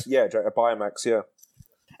forgot the name. Yeah, Biomax. Yeah.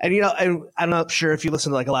 And, you know, I'm not sure if you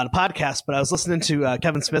listen to like a lot of podcasts, but I was listening to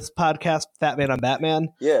Kevin Smith's podcast, Fat Man on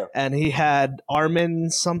Batman. Yeah. And he had Armin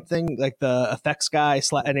something, like the effects guy,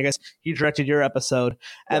 and I guess he directed your episode.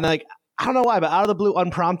 And like, I don't know why, but out of the blue,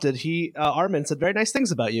 unprompted, Armin said very nice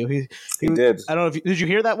things about you. He did. I don't know did you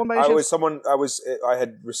hear that one by any chance? I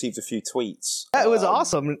had received a few tweets. Yeah, it was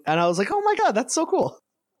awesome. And I was like, oh my God, that's so cool.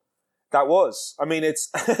 That was. I mean,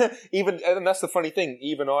 it's even, and that's the funny thing.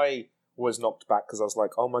 Even I was knocked back because I was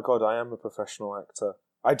like, oh my God, I am a professional actor.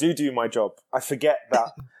 I do my job. I forget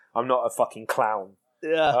that I'm not a fucking clown.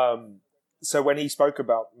 Yeah. So when he spoke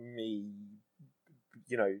about me,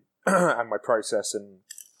 you know, and my process and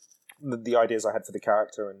the ideas I had for the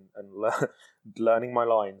character and learning my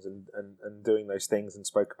lines and doing those things, and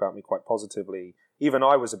spoke about me quite positively, even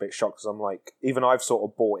I was a bit shocked, because I'm like, even I've sort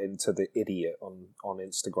of bought into the idiot on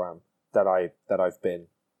Instagram that I've been.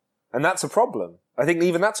 And that's a problem. I think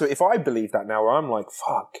even that's, if I believe that now, where I'm like,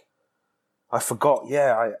 fuck, I forgot.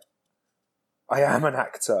 Yeah, I am an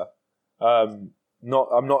actor. I'm not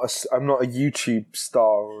a YouTube star,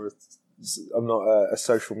 or I'm not a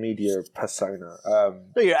social media persona. No,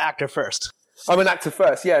 you're an actor first. I'm an actor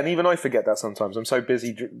first, yeah, and even I forget that sometimes. I'm so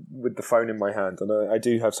busy with the phone in my hand, and I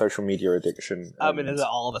do have social media addiction. I mean, it's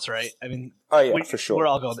all of us, right? I mean, oh yeah, for sure. We're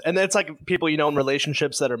all going, and it's like people you know in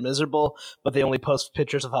relationships that are miserable, but they only post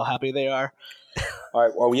pictures of how happy they are.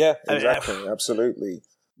 Well, yeah, exactly, absolutely.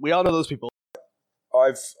 We all know those people.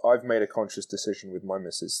 I've made a conscious decision with my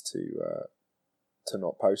missus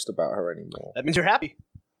not post about her anymore. That means you're happy.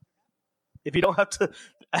 If you don't have to,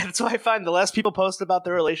 that's why I find the less people post about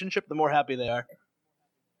their relationship, the more happy they are.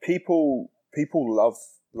 People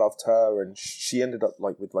loved her, and she ended up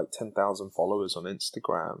with 10,000 followers on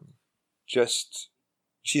Instagram.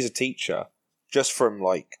 She's a teacher, just from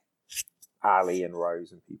Ali and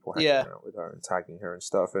Rose and people hanging out with her and tagging her and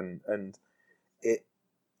stuff, and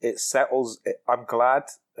it settles. I'm glad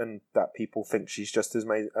and that people think she's just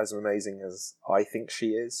as amazing as I think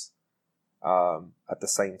she is. At the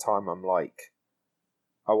same time, I'm like,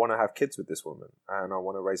 I want to have kids with this woman, and I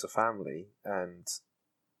want to raise a family, and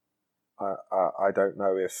I don't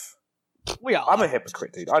know if I'm a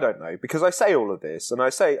hypocrite, dude. I don't know, because I say all of this, and I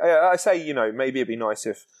say, maybe it'd be nice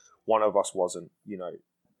if one of us wasn't,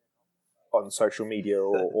 on social media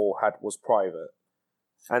or was private,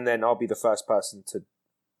 and then I'll be the first person to,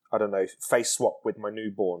 I don't know, face swap with my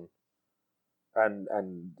newborn, and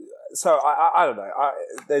so I don't know.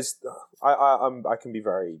 I can be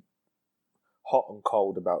very hot and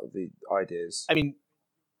cold about the ideas. I mean,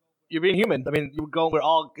 you're being human. I mean,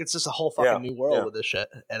 it's just a whole fucking new world with this shit.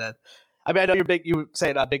 And I know you were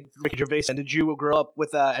saying big Ricky Gervais, and did you grow up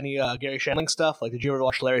with any Gary Shandling stuff? Did you ever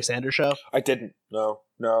watch Larry Sanders Show? I didn't. No.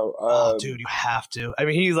 Oh, dude, you have to. I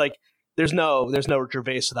mean, he's there's no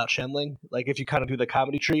Gervais without Shandling. If you kind of do the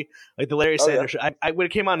comedy tree, the Larry Sanders Show. When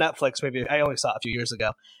it came on Netflix, maybe I only saw it a few years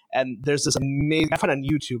ago, and there's this amazing. I found on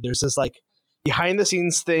YouTube. There's this behind the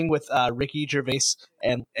scenes thing with Ricky Gervais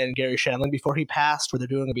and Gary Shandling before he passed, where they're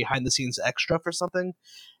doing a behind the scenes extra for something,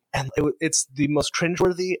 and it's the most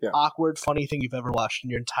cringeworthy, awkward, funny thing you've ever watched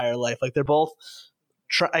in your entire life. They're both,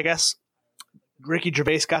 I guess, Ricky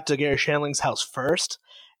Gervais got to Gary Shandling's house first,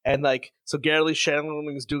 and so Gary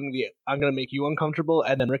Shandling is doing the "I'm gonna make you uncomfortable,"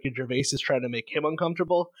 and then Ricky Gervais is trying to make him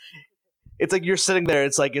uncomfortable. It's you're sitting there.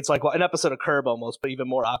 It's like an episode of Curb almost, but even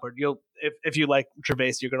more awkward. If you like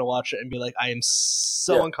Gervais, you're gonna watch it and be like, I am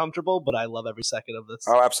so uncomfortable, but I love every second of this.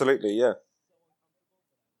 Oh, absolutely, yeah.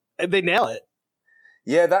 And they nail it.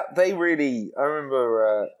 Yeah, that they really. I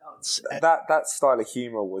remember that style of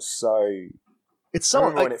humor was so. It's so. I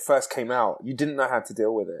remember when it first came out, you didn't know how to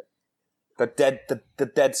deal with it. The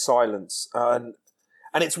dead silence, and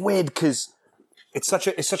it's weird because. It's such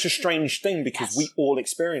a strange thing because we all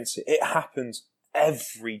experience it. It happens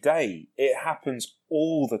every day. It happens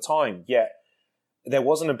all the time. Yet there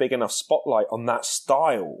wasn't a big enough spotlight on that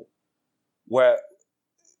style where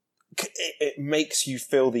it makes you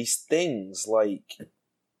feel these things it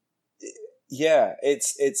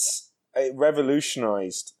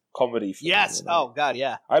revolutionized comedy. For me, Oh God,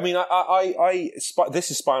 yeah. I mean,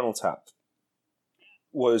 This Is Spinal Tap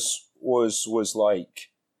was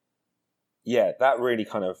that really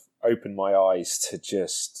kind of opened my eyes to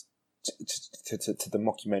just to the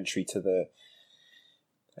mockumentary, to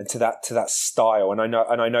that style. And I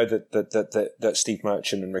know that Steve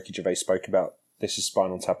Merchant and Ricky Gervais spoke about This Is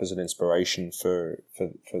Spinal Tap as an inspiration for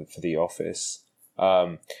The Office.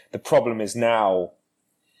 The problem is now,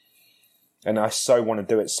 and I so want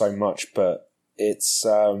to do it so much, but it's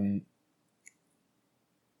so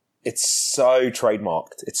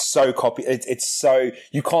trademarked. It's so it's so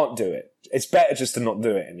you can't do it. It's better just to not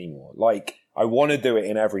do it anymore. I want to do it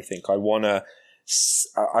in everything. I want to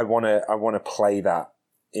play that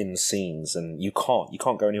in scenes, and you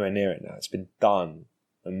can't go anywhere near it now. It's been done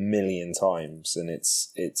a million times, and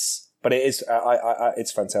it's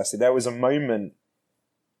fantastic. There was a moment.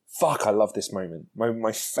 Fuck, I love this moment.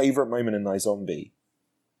 My favorite moment in iZombie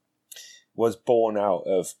was born out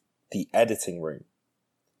of the editing room.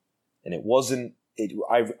 And it wasn't,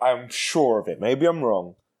 I'm sure of it. Maybe I'm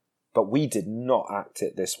wrong, but we did not act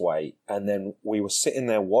it this way. And then we were sitting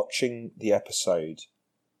there watching the episode,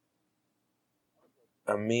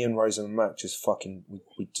 and me and Rose and Matt just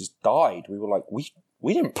we just died. We were like, we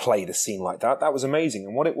didn't play the scene like that. That was amazing.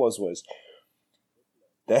 And what it was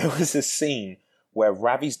there was a scene where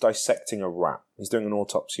Ravi's dissecting a rat. He's doing an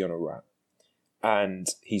autopsy on a rat. And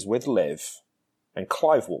he's with Liv, and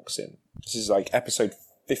Clive walks in. This is episode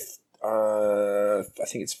 15. I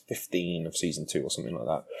think it's 15 of season 2 or something like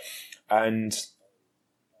that. And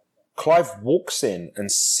Clive walks in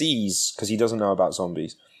and sees, because he doesn't know about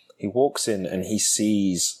zombies, he walks in and he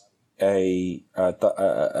sees a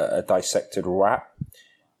dissected rat,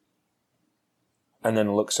 and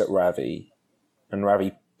then looks at Ravi, and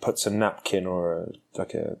Ravi puts a napkin or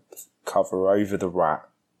a cover over the rat.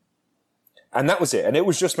 And that was it. And it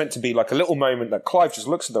was just meant to be a little moment that Clive just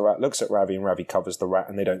looks at the rat, looks at Ravi, and Ravi covers the rat,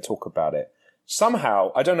 and they don't talk about it.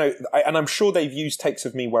 Somehow, I don't know, and I'm sure they've used takes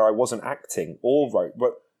of me where I wasn't acting or wrote,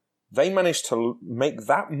 but they managed to make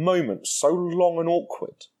that moment so long and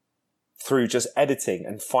awkward through just editing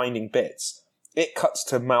and finding bits it cuts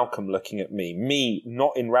to Malcolm looking at me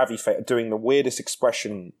not in Ravi face, doing the weirdest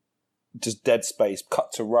expression, just dead space,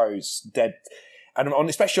 cut to Rose, dead. And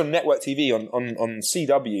especially on network TV, on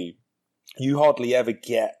CW, you hardly ever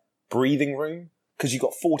get breathing room because you've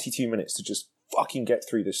got 42 minutes to just fucking get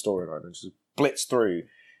through this storyline and just blitz through.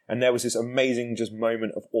 And there was this amazing just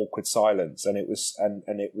moment of awkward silence, and it was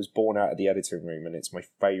born out of the editing room, and it's my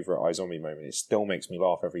favourite iZombie moment. It still makes me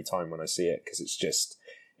laugh every time when I see it because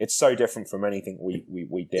it's so different from anything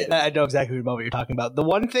we did. I know exactly what you're talking about. The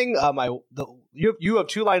one thing, you have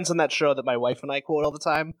two lines on that show that my wife and I quote all the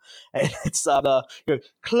time, and it's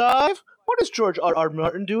Clive, what is George R.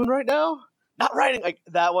 Martin doing right now? Not writing. Like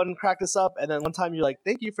that one cracked us up, and then one time you're like,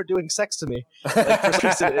 "Thank you for doing sex to me." Like, for some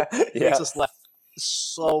reason, it makes us laugh.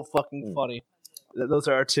 So fucking funny. Those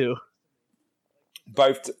are our two.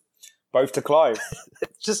 Both to Clive.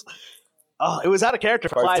 Just it was out of character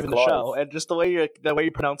for Clive in the show, and just the way you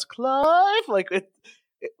pronounce Clive, like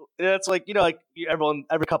it's like, you know, like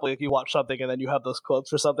every couple you watch something and then you have those quotes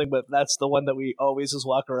for something, but that's the one that we always just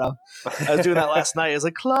walk around. I was doing that last night. I was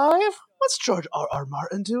like, Clive, what's George R.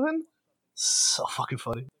 Martin doing? So fucking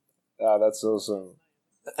funny. Ah, that's awesome.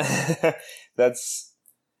 That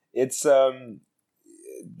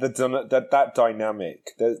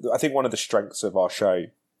dynamic. I think one of the strengths of our show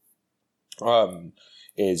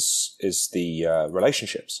is the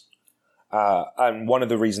relationships, and one of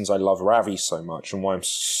the reasons I love Ravi so much and why I'm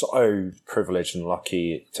so privileged and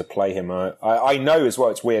lucky to play him. I know as well.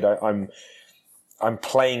 It's weird. I'm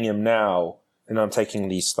playing him now, and I'm taking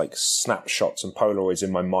these like snapshots and Polaroids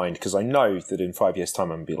in my mind because I know that in 5 years'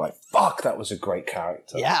 time I'm gonna be like, "Fuck, that was a great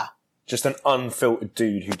character." Yeah, just an unfiltered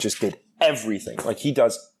dude who just did everything. Like, he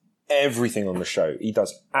does everything on the show. He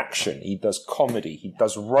does action, he does comedy, he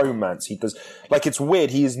does romance, he does, like, it's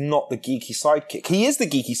weird, he is not the geeky sidekick. He is the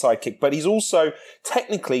geeky sidekick, but he's also,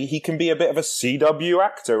 technically, he can be a bit of a CW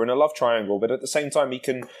actor in a love triangle, but at the same time, he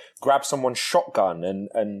can grab someone's shotgun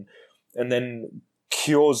and then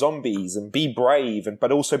cure zombies and be brave,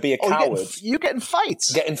 but also be a coward. You get in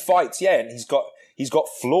fights. Yeah, and he's got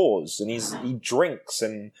flaws, and he drinks,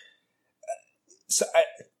 and so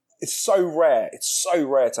it's so rare. It's so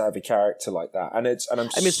rare to have a character like that, I mean,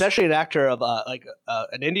 especially an actor of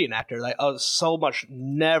an Indian actor. Like, so much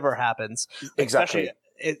never happens. Exactly.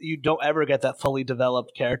 You don't ever get that fully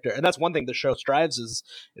developed character, and that's one thing the show strives is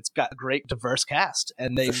it's got a great diverse cast,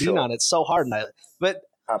 and they lean on it so hard. But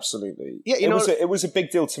absolutely, yeah, it was a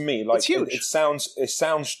big deal to me. Like, it's huge. This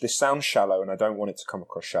sounds shallow, and I don't want it to come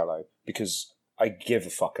across shallow because I give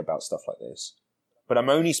a fuck about stuff like this. But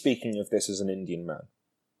I'm only speaking of this as an Indian man.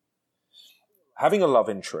 Having a love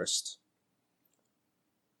interest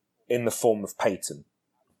in the form of Peyton,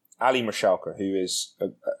 Ali Mashalka, who is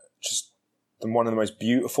just one of the most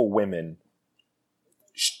beautiful women.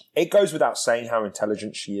 It goes without saying how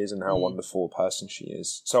intelligent she is and how wonderful a person she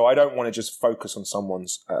is. So I don't want to just focus on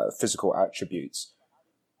someone's physical attributes.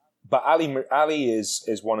 But Ali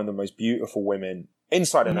is one of the most beautiful women,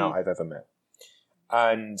 inside and out, I've ever met.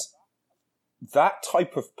 And that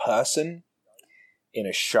type of person in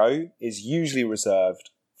a show is usually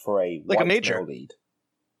reserved for a white male lead.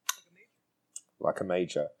 Like a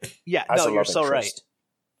major. Yeah, you're so right.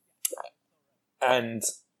 And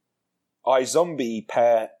iZombie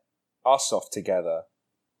pair us off together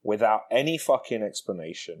without any fucking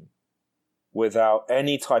explanation, without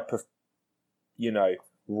any type of,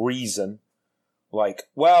 reason. Like,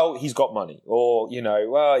 well, he's got money, or,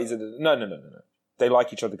 well, he's no. They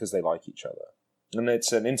like each other because they like each other. And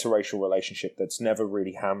it's an interracial relationship that's never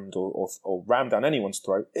really hammed or rammed down anyone's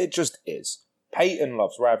throat. It just is. Peyton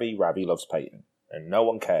loves Ravi, Ravi loves Peyton, and no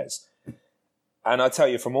one cares. And I tell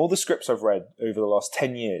you, from all the scripts I've read over the last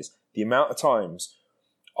 10 years, the amount of times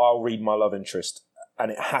I'll read my love interest,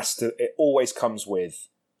 and it always comes with,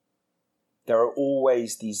 there are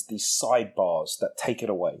always these sidebars that take it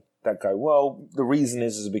away, that go, well, the reason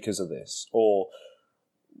is because of this, or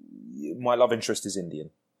my love interest is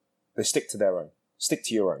Indian. They stick to their own. Stick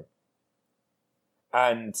to your own.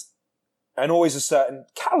 And always a certain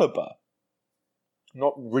caliber.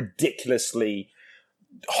 Not ridiculously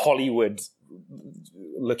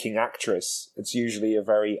Hollywood-looking actress. It's usually a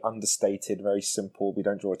very understated, very simple, we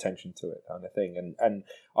don't draw attention to it kind of thing. And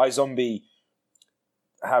iZombie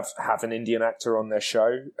have an Indian actor on their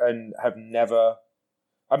show and have never...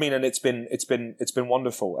 I mean, and it's been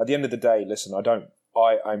wonderful. At the end of the day, listen,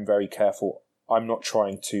 I'm very careful. I'm not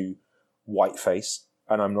trying to whiteface,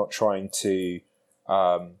 and I'm not trying to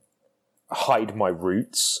hide my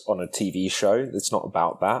roots on a TV show. It's not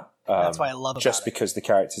about that. That's why I love it. Just because the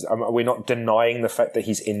characters... we're not denying the fact that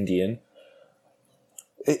he's Indian.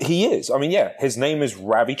 He is. I mean, yeah, his name is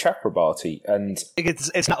Ravi Chakrabarti, and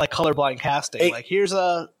It's not like colorblind casting. Like, here's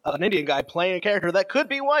an Indian guy playing a character that could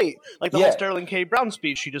be white, like the whole Sterling K. Brown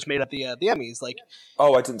speech she just made at the Emmys. Like,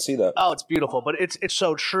 oh, I didn't see that. Oh, it's beautiful, but it's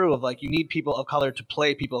so true. Of like, you need people of color to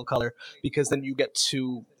play people of color because then you get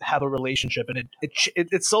to have a relationship, and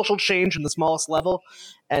it's social change in the smallest level,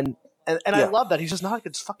 and I love that he's just not like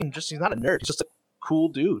he's not a nerd. He's just a cool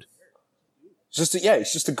dude. He's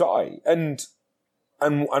just a guy, and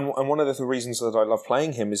one of the reasons that I love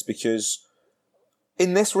playing him is because,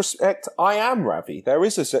 in this respect, I am Ravi. There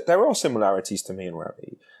are similarities to me and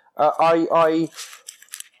Ravi. I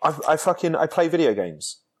play video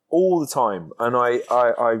games all the time, and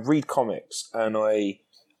I read comics, and I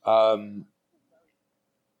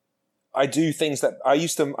do things that I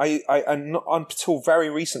used to. And not until very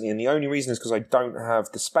recently, and the only reason is because I don't have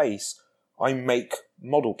the space. I make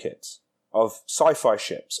model kits of sci-fi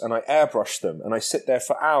ships, and I airbrush them, and I sit there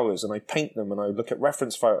for hours, and I paint them, and I look at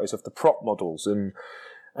reference photos of the prop models, and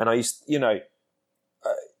I used,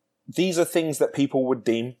 these are things that people would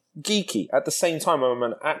deem geeky. At the same time, I'm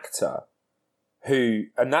an actor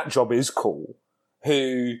and that job is cool,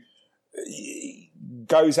 who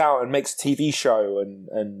goes out and makes a TV show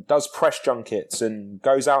and does press junkets and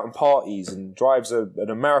goes out and parties and drives an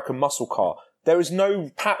American muscle car. There is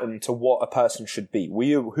no pattern to what a person should be.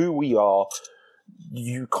 Who we are,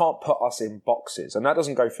 you can't put us in boxes. And that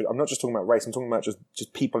doesn't go for, I'm not just talking about race, I'm talking about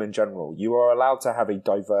just people in general. You are allowed to have a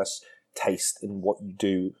diverse taste in what you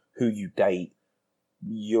do, who you date,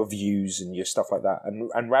 your views and your stuff like that.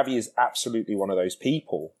 And Ravi is absolutely one of those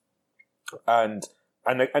people. And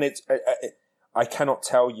it's, I cannot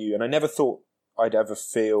tell you, and I never thought I'd ever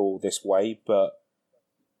feel this way, but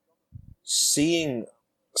seeing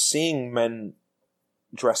men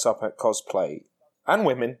dress up at cosplay, and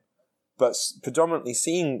women, but predominantly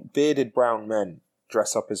seeing bearded brown men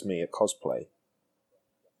dress up as me at cosplay,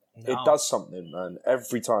 it does something, man.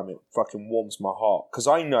 Every time it fucking warms my heart. Because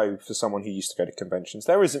I know, for someone who used to go to conventions,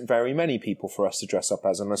 there isn't very many people for us to dress up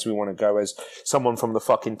as, unless we want to go as someone from the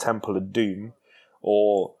fucking Temple of Doom,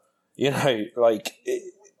 or,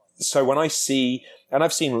 so when I see, and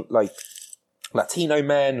I've seen, Latino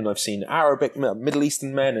men, and I've seen Arabic, Middle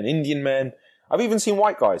Eastern men, and Indian men. I've even seen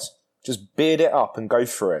white guys just beard it up and go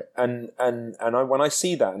for it. And when I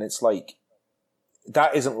see that, and it's like,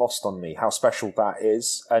 that isn't lost on me, how special that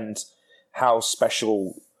is, and how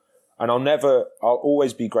special. And I'll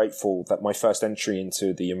always be grateful that my first entry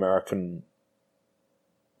into the American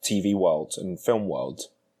TV world and film world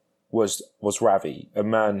was Ravi, a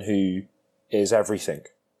man who is everything.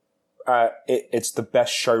 It's the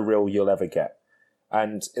best showreel you'll ever get.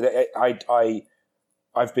 And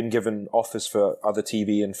I've been given offers for other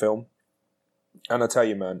TV and film, and I tell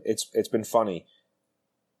you, man, it's been funny.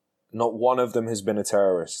 Not one of them has been a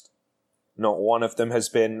terrorist. Not one of them has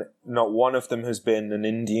been an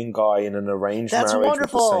Indian guy in an arranged marriage with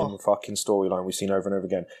the same fucking storyline we've seen over and over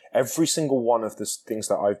again. Every single one of the things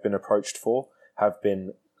that I've been approached for have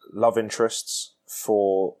been love interests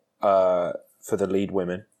for the lead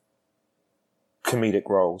women, comedic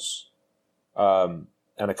roles, and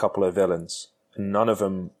a couple of villains. And none of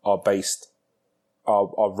them are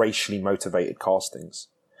racially motivated castings.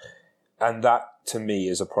 And that, to me,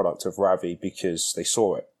 is a product of Ravi, because they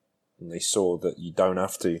saw it. And they saw that you don't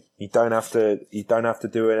have to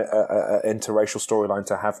do an interracial storyline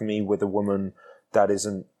to have me with a woman that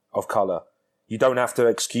isn't of color. You don't have to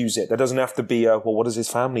excuse it. There doesn't have to be what does his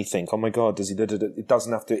family think? Oh my God, does he? It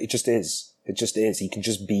doesn't have to. It just is. It just is. He can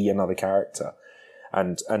just be another character.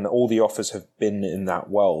 And all the offers have been in that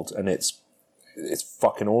world, and it's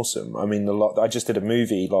fucking awesome. I mean, I just did a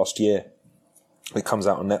movie last year. It comes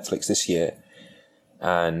out on Netflix this year,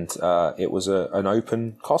 and it was an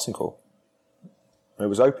open casting call. It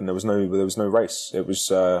was open. There was no race. It was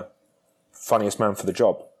funniest man for the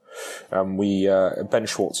job. Ben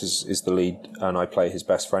Schwartz is the lead, and I play his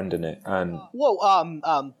best friend in it. And oh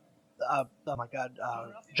my God,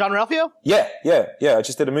 John Ralphio? Yeah. I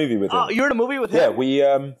just did a movie with him. Oh, you're in a movie with him? Yeah, we.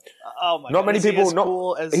 Oh my not God. many Is he people. as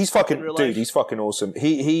cool as he's fucking in real dude. life? He's fucking awesome.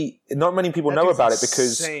 He. Not many people That know dude's about it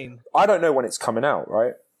because insane. I don't know when it's coming out.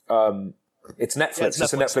 Right. It's Netflix. Yeah,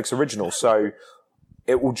 it's a Netflix original, so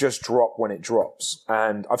it will just drop when it drops.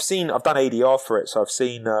 And I've done ADR for it, so I've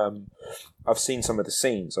seen some of the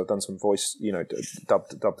scenes. I've done some voice,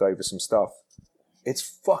 dubbed over some stuff. It's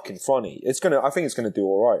fucking funny. I think it's gonna do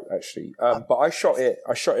all right, actually. But I shot it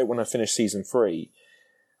when I finished season 3,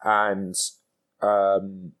 and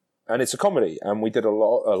it's a comedy, and we did a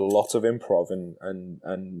lot of improv, and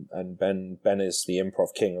Ben is the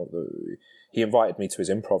improv king. He invited me to his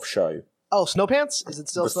improv show. Oh, Snowpants? Is it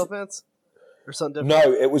still Snowpants? or something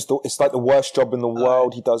different? No, it's like the worst job in the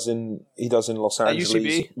world. He does in Los At Angeles.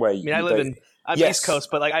 UCB? Where I'm East Coast,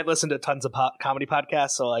 but like I listen to tons of comedy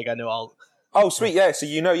podcasts, so like I know all. Oh, sweet, yeah. So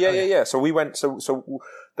yeah. So we went.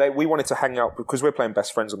 We wanted to hang out because we're playing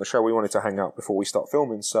best friends on the show. We wanted to hang out before we start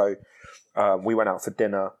filming, so we went out for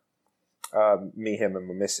dinner. Me, him, and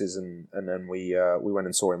my missus, and then we went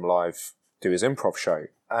and saw him live do his improv show,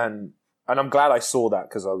 and I'm glad I saw that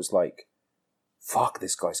because I was like, "Fuck,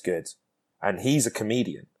 this guy's good," and he's a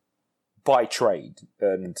comedian by trade,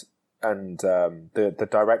 and the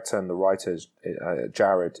director and the writers,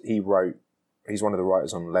 Jared, he's one of the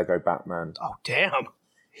writers on Lego Batman. Oh damn!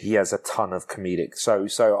 He has a ton of comedic. So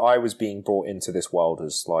I was being brought into this world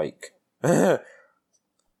as like.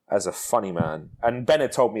 As a funny man. And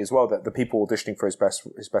Bennett told me as well that the people auditioning for his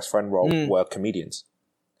best friend role were comedians,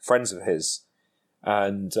 friends of his.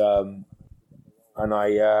 And I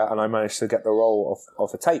managed to get the role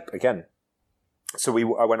of a tape again. So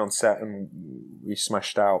I went on set and we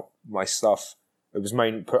smashed out my stuff. It was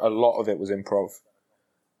a lot of it was improv.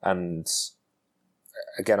 And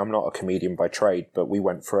again, I'm not a comedian by trade, but we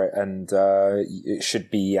went for it, and it should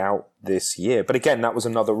be out this year. But again, that was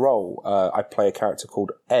another role. I play a character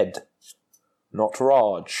called Ed, not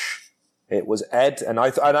Raj. It was Ed, and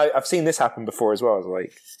I've seen this happen before as well. I was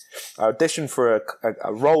like, I auditioned for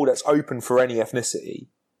a role that's open for any ethnicity.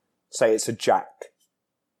 Say it's a Jack,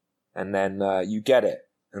 and then you get it,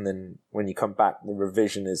 and then when you come back, the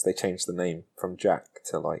revision is they change the name from Jack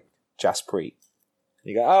to like Jaspreet.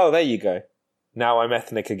 You go, oh, there you go. Now I'm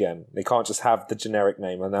ethnic again. They can't just have the generic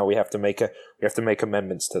name, and now we have to make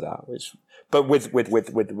amendments to that. But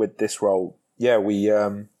with this role, yeah,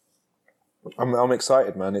 I'm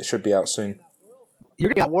excited, man. It should be out soon. You're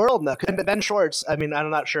gonna get World now. Ben Schwartz. I mean, I'm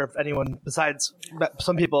not sure if anyone besides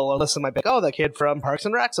some people listen might be like, oh, that kid from Parks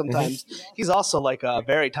and Rec. Sometimes he's also like a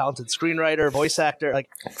very talented screenwriter, voice actor. Like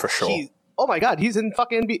for sure. Oh my God, he's in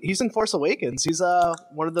Force Awakens. He's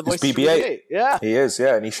one of the voices. It's BB-8. Yeah, he is.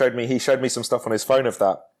 Yeah, and he showed me some stuff on his phone of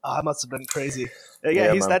that. Oh, that must have been crazy.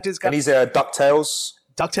 Yeah, he's man. That dude's got. And he's DuckTales.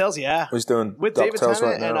 DuckTales, yeah. Who's doing with David Tennant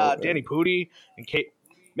right now, and Danny Pudi and Kate.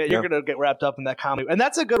 Man, you're gonna get wrapped up in that comedy, and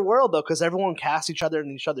that's a good world though, because everyone casts each other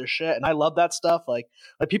and each other's shit, and I love that stuff. Like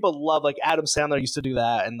people love Adam Sandler used to do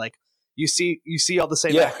that, and like you see all the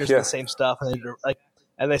same actors in the same stuff,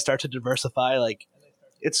 and they start to diversify. Like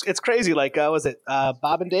it's crazy. Like was it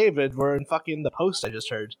Bob and David were in fucking The Post? I just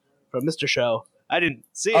heard from Mr. Show. I didn't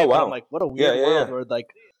see it. Oh wow! But I'm like, what a weird world where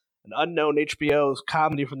like an unknown HBO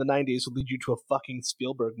comedy from the '90s would lead you to a fucking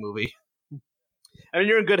Spielberg movie. I mean,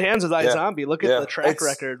 you're in good hands with iZombie. Look at the track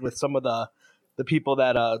record with some of the people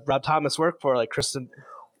that Rob Thomas worked for, like Kristen.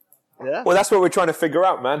 Yeah. Well, that's what we're trying to figure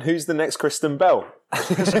out, man. Who's the next Kristen Bell?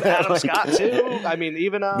 Adam Scott too. I mean,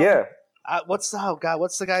 even what's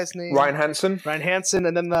the guy's name? Ryan Hansen,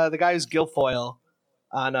 and then the guy who's Guilfoyle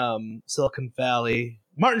on Silicon Valley.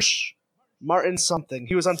 Martin something.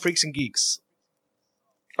 He was on Freaks and Geeks.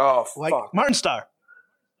 Oh, fuck. Martin Starr.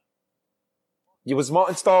 Was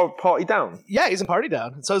Martin Starr Party Down? Yeah, he's in Party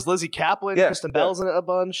Down. And so is Lizzie Kaplan. Kristen Bell's in it a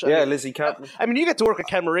bunch. I mean, Lizzie Kaplan. I mean, you get to work with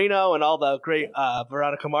Ken Marino and all the great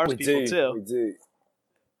Veronica Mars people, too. We do.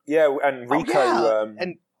 Yeah, and Rico,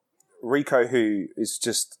 Rico, who is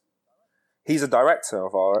just... He's a director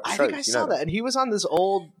of our show. I think I saw that. And he was on this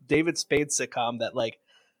old David Spade sitcom that, like,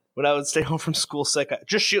 when I would stay home from school sick,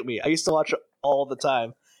 Just Shoot Me. I used to watch it all the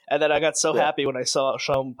time. And then I got so happy when I saw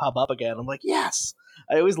him pop up again. I'm like, yes!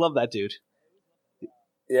 I always love that dude.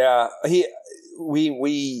 Yeah,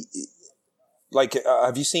 we like.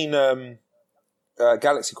 Have you seen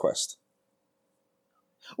Galaxy Quest?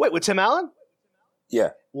 Wait, with Tim Allen?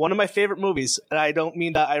 Yeah, one of my favorite movies, and I don't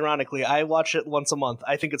mean that ironically. I watch it once a month.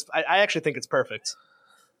 I actually think it's perfect.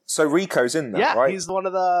 So Rico's in that, right? Yeah, he's one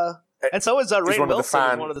of the, and so is Rainn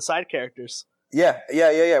Wilson, one of the side characters. Yeah.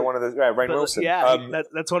 One of the Rainn Wilson. Yeah,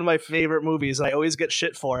 that's one of my favorite movies, and I always get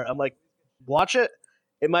shit for it. I'm like, watch it.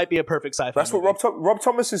 It might be a perfect sci-fi. That's movie. what Rob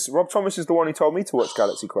Thomas is. Rob Thomas is the one who told me to watch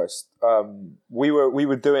Galaxy Quest. We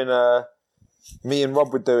were doing me and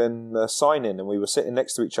Rob were doing a sign-in, and we were sitting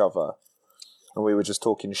next to each other, and we were just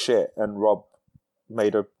talking shit. And Rob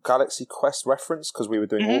made a Galaxy Quest reference because we were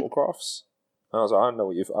doing autographs, and I was like, I don't know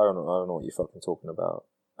what you're fucking talking about.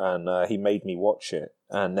 And he made me watch it,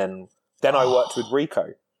 and then I worked with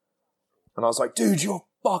Rico, and I was like, dude, you're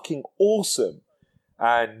fucking awesome,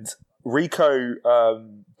 and Rico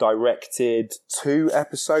directed 2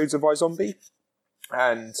 episodes of iZombie,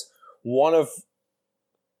 and one of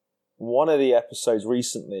the episodes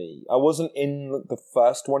recently, I wasn't in the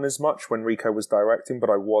first one as much when Rico was directing, but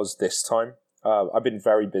I was this time. I've been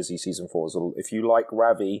very busy season 4. So if you like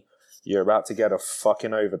Ravi, You're about to get a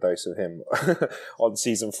fucking overdose of him on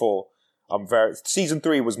season 4. Season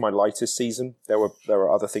 3 was my lightest season. There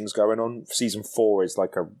were other things going on. Season 4 is I'm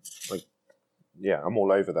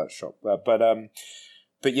all over that shop.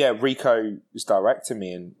 But yeah, Rico is directing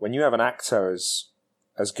me, and when you have an actor as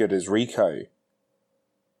good as Rico,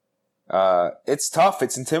 it's tough.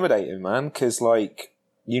 It's intimidating, man, because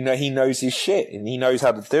he knows his shit and he knows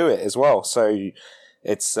how to do it as well. So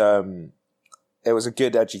it's it was a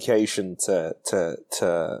good education to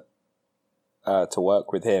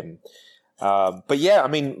work with him. But yeah, I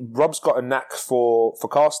mean, Rob's got a knack for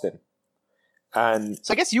casting. And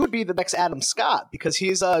so I guess you would be the next Adam Scott, because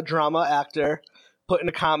he's a drama actor put in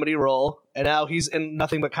a comedy role, and now he's in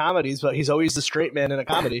nothing but comedies, but he's always the straight man in a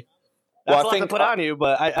comedy. That's what I put on you,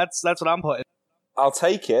 but that's what I'm putting. I'll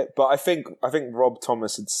take it, but I think Rob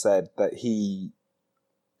Thomas had said that he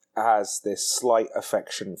has this slight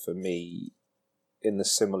affection for me in the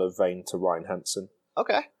similar vein to Ryan Hansen.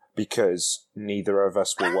 Okay. Because neither of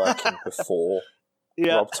us were working before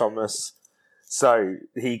Rob Thomas. So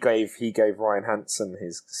he gave Ryan Hansen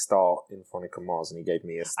his start in Veronica Mars, and he gave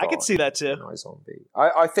me a start. I could see that too. iZombie.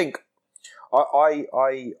 I think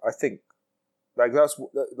that's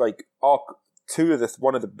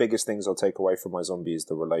one of the biggest things I'll take away from iZombie is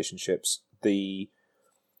the relationships, the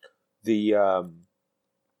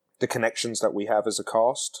connections that we have as a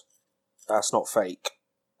cast. That's not fake,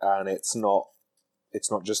 and it's not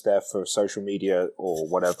just there for social media or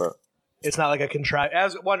whatever. It's not like a contract.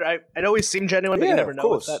 It always seemed genuine, but you never know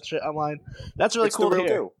with that shit online. That's really cool to hear.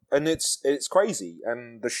 Deal. And it's crazy.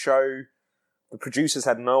 And the show, the producers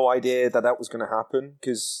had no idea that was going to happen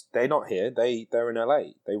because they're not here. They're in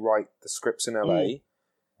LA. They write the scripts in LA,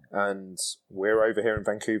 and we're over here in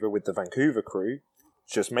Vancouver with the Vancouver crew,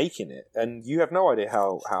 just making it. And you have no idea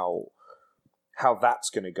how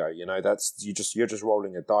that's going to go. You know, you're just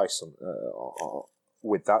rolling a dice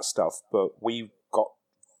with that stuff. But we got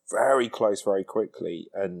very close very quickly,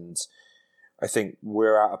 and I think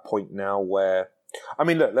we're at a point now where, I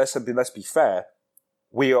mean, look, let's be fair.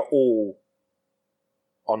 We are all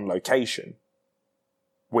on location,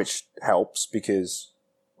 which helps because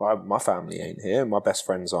my family ain't here. My best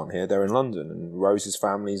friends aren't here. They're in London, and Rose's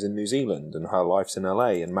family's in New Zealand, and her life's in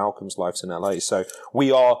LA, and Malcolm's life's in LA. So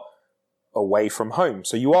we are away from home.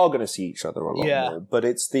 So you are going to see each other a lot more. But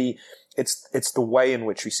it's the way in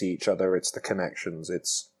which we see each other. It's the connections.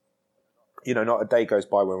 It's, not a day goes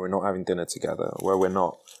by where we're not having dinner together, where we're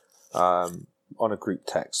not on a group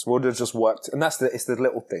text. We'll just worked, and it's the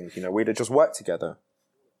little things. We'd have just worked together,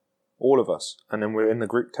 all of us, and then we're in the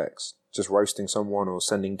group text, just roasting someone or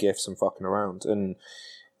sending gifts and fucking around. And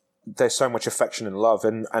there's so much affection and love.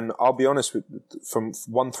 And I'll be honest, from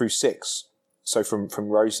 1 through 6, so from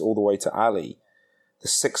Rose all the way to Ali, the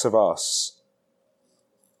 6 of us.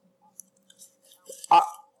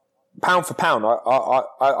 Pound for pound,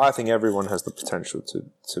 I think everyone has the potential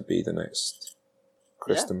to be the next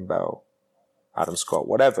Kristen Bell, Adam Scott,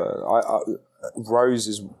 whatever. Rose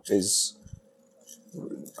is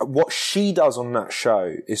what she does on that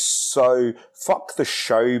show is so, fuck the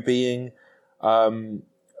show being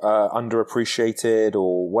underappreciated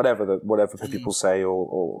or whatever people say,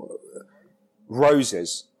 or Rose,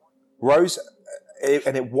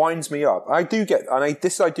 and it winds me up. I do get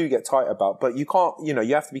tight about, but you can't, you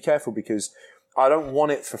have to be careful because I don't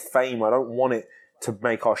want it for fame. I don't want it to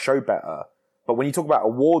make our show better. But when you talk about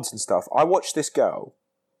awards and stuff, I watch this girl,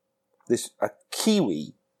 a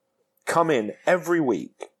Kiwi, come in every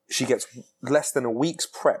week. She gets less than a week's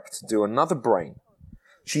prep to do another brain.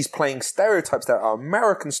 She's playing stereotypes that are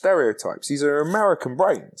American stereotypes. These are American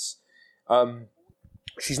brains.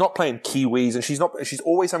 She's not playing Kiwis, and she's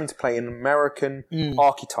always having to play an American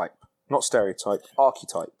archetype, not stereotype,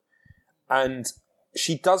 archetype. And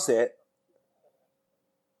she does it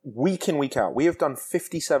week in, week out. We have done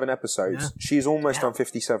 57 episodes. Yeah. She's almost done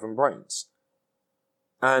 57 brains.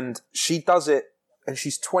 And she does it, and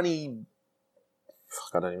she's 20,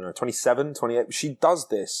 I don't even know, 27, 28. She does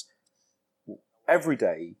this every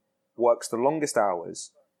day, works the longest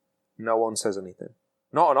hours. No one says anything.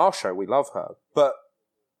 Not on our show, we love her, but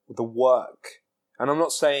the work. And I'm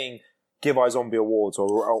not saying give iZombie awards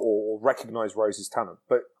or recognize Rose's talent,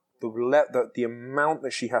 but the amount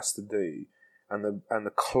that she has to do and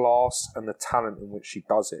the class and the talent in which she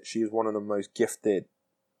does it. She is one of the most gifted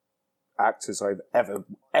actors I've ever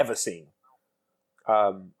seen.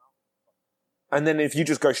 And then if you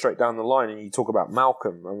just go straight down the line and you talk about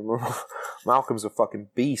Malcolm, Malcolm's a fucking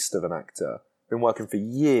beast of an actor. Been working for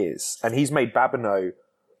years, and he's made Babineau.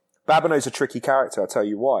 Babineau's a tricky character, I'll tell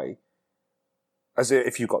you why. As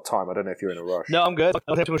if you've got time. I don't know if you're in a rush. No, I'm good. I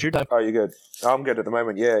don't have too much of your time. Oh, you're good. I'm good at the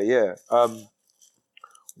moment. Yeah.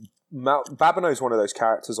 Babineau's one of those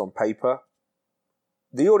characters on paper.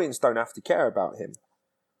 The audience don't have to care about him,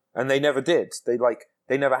 and they never did. They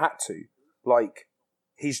never had to. Like,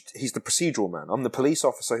 he's the procedural man. I'm the police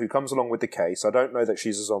officer who comes along with the case. I don't know that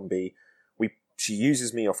she's a zombie. She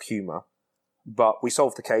uses me off humor, but we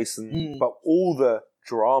solve the case. But all the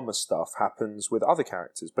drama stuff happens with other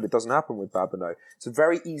characters, but it doesn't happen with Babineau. It's a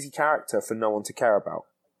very easy character for no one to care about.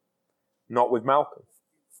 Not with Malcolm.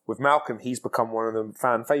 With Malcolm, he's become one of the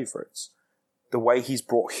fan favourites. The way he's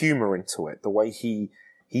brought humour into it, the way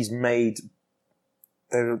he's made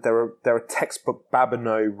there are textbook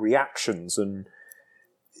Babineau reactions, and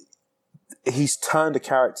he's turned a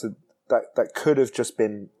character that could have just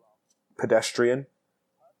been pedestrian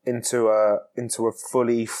into a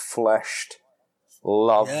fully fleshed,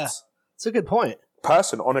 loved. Yeah, it's a good point.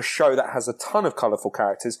 Person on a show that has a ton of colourful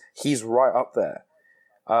characters. He's right up there.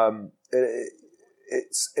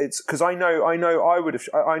 It's because I know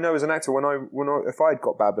as an actor if I had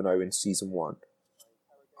got Babineau in season 1,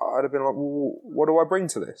 I'd have been like, well, what do I bring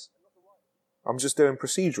to this? I'm just doing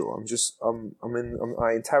procedural.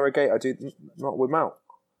 I interrogate. I do not with Mal,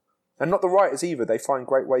 and not the writers either. They find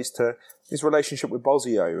great ways to his relationship with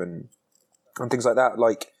Bosio and things like that.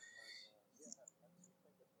 Like,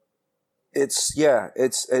 it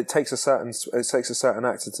takes a certain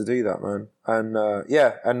actor to do that, man. And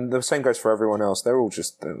and the same goes for everyone else. They're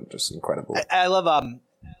just incredible. I love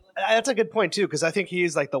that's a good point too, because I think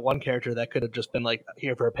he's like the one character that could have just been like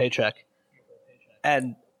here for a paycheck,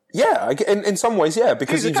 and in some ways,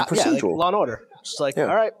 because he's a procedural. Like Law and Order. Just like, all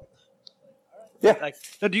right, Like,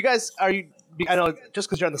 so do you guys I know just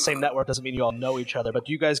because you're on the same network doesn't mean you all know each other, but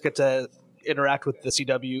do you guys get to interact with the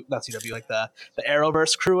like the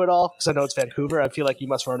Arrowverse crew at all? Because I know it's Vancouver. I feel like you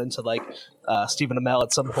must run into like Stephen Amell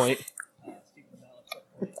at some point.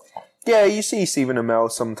 Yeah, you see Stephen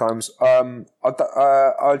Amell sometimes.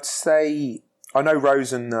 I'd say I know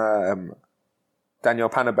Rose and Danielle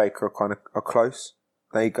Panabaker are close.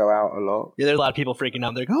 They go out a lot. Yeah, there's a lot of people freaking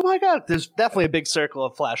out. They're like, oh my god, there's definitely a big circle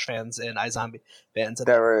of Flash fans and iZombie fans.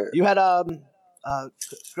 You had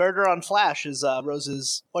Girder on Flash is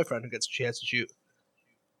Rose's boyfriend she has to shoot.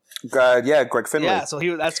 Greg Finley. Yeah, so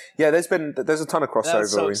there's a ton of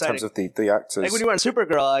crossover in terms of the actors. Like when you were on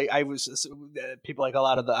Supergirl, I was people like a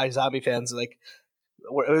lot of the iZombie fans like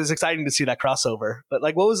it was exciting to see that crossover. But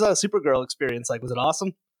like, what was a Supergirl experience like? Was it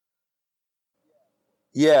awesome?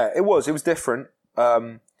 Yeah, it was. It was different.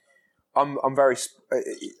 I'm very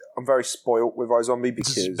spoiled with iZombie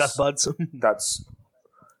because best buds.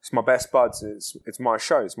 It's my best buds. It's my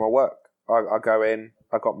show. It's my work. I go in.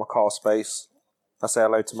 I got my car space. I say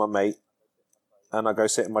hello to my mate, and I go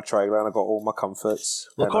sit in my trailer, and I got all my comforts.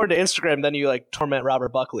 Well, according to Instagram, then you like torment Robert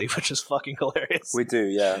Buckley, which is fucking hilarious. We do,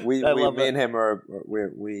 yeah. Me and him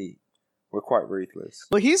we're quite ruthless.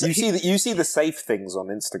 Well, you see the safe things on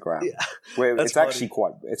Instagram, where it's funny. Actually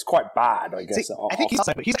quite bad, I guess. I think he's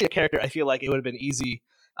actually a character. I feel like it would have been easy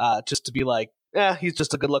just to be like, he's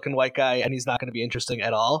just a good-looking white guy, and he's not going to be interesting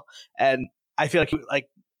at all. And I feel like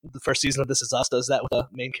the first season of This Is Us does that with the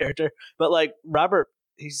main character. But like Robert,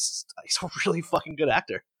 he's a really fucking good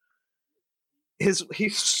actor.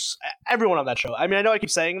 He's everyone on that show. I mean, I know I keep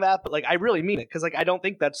saying that, but like I really mean it, because like I don't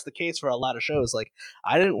think that's the case for a lot of shows. Like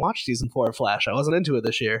I didn't watch season 4 of Flash. I wasn't into it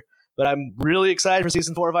this year, but I'm really excited for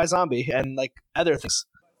season 4 of iZombie and like other things.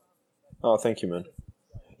 Oh, thank you, man.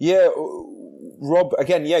 Yeah, Rob.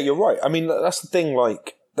 Again, yeah, you're right. I mean, that's the thing.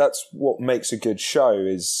 Like, that's what makes a good show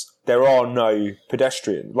is there are no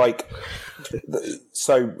pedestrians. Like,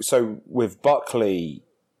 so with Buckley,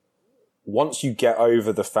 once you get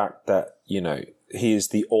over the fact that, you know, he is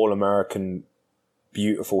the all-American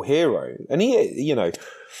beautiful hero, and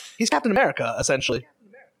he's Captain America, essentially.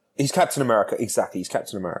 He's Captain America, exactly. He's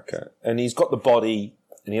Captain America. And he's got the body,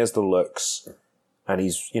 and he has the looks, and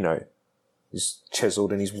he's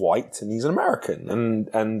chiseled, and he's white, and he's an American.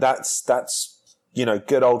 And that's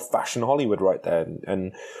good old-fashioned Hollywood right there.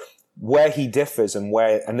 And where he differs and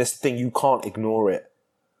this thing, you can't ignore it.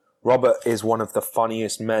 Robert is one of the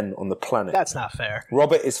funniest men on the planet. That's not fair.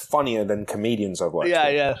 Robert is funnier than comedians I've worked with.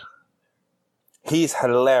 Yeah. He's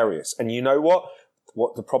hilarious. And you know what?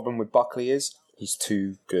 What the problem with Buckley is? He's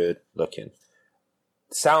too good looking.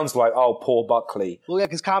 Sounds like, oh, poor Buckley. Well, yeah,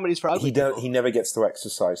 because comedy's for ugly people. He never gets to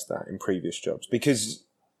exercise that in previous jobs because...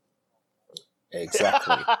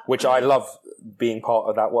 Exactly. Which I love being part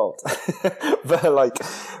of that world.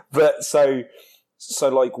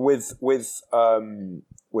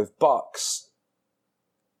 with Bucks,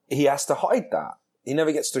 he has to hide that. He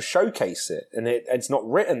never gets to showcase it, and it's not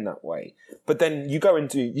written that way. But then you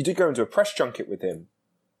do go into a press junket with him,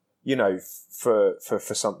 you know, for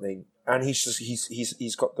something, and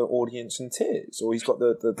he's got the audience in tears, or he's got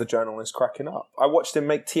the journalist cracking up. I watched him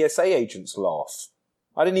make TSA agents laugh.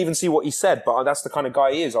 I didn't even see what he said, but that's the kind of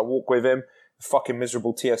guy he is. I walk with him, fucking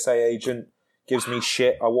miserable TSA agent gives me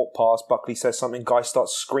shit. I walk past, Buckley says something, guy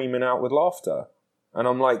starts screaming out with laughter. And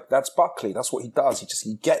I'm like, that's Buckley. That's what he does.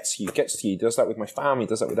 He gets to you. He does that with my family. He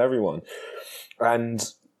does that with everyone. And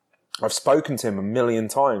I've spoken to him a million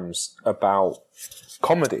times about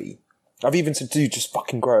comedy. I've even said, dude, just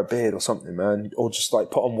fucking grow a beard or something, man. Or just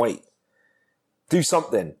like put on weight. Do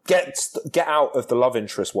something. Get out of the love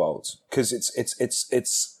interest world. Because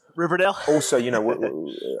it's Riverdale. Also, you know,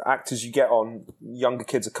 actors you get on, younger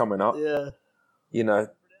kids are coming up. Yeah. You know.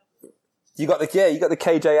 You got the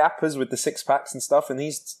KJ Appers with the 6-packs and stuff, and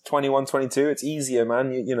he's 21, 22. It's easier,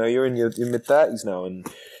 man. You know, you're in your mid-30s now. And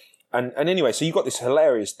anyway, so you got this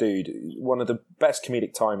hilarious dude, one of the best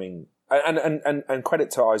comedic timing, and credit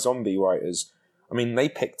to iZombie writers. I mean, they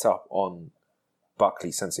picked up on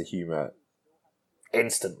Buckley's sense of humor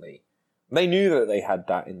instantly. They knew that he had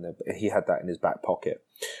that in his back pocket.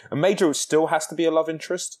 And Major still has to be a love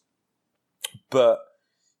interest, but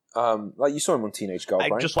like you saw him on Teenage Girl,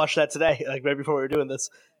 right? I just watched that today, like right before we were doing this.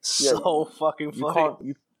 So fucking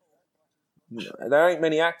funny. There ain't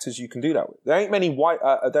many actors you can do that with. There ain't many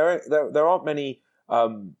there aren't many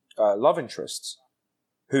love interests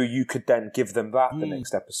who you could then give them that the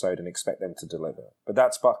next episode and expect them to deliver. But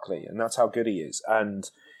that's Buckley, and that's how good he is. And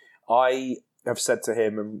I have said to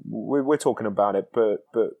him, and we're talking about it, but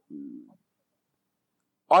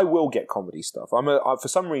I will get comedy stuff. For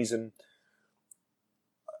some reason,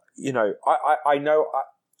 you know, I know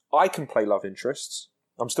I can play love interests.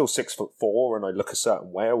 I'm still 6'4" and I look a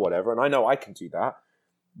certain way or whatever, and I know I can do that.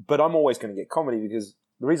 But I'm always going to get comedy, because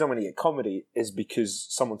the reason I'm going to get comedy is because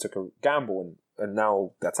someone took a gamble, and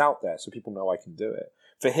now that's out there, so people know I can do it.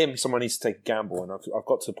 For him, someone needs to take a gamble, and I've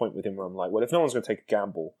got to the point with him where I'm like, well, if no one's going to take a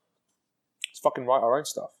gamble, let's fucking write our own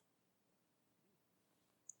stuff.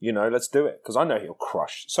 You know, let's do it, because I know he'll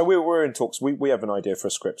crush. So we're in talks. We have an idea for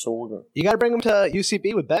a script, so we're going to... You got to bring him to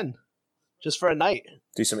UCB with Ben, just for a night.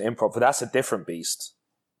 Do some improv, but that's a different beast.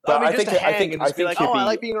 But I think be like, I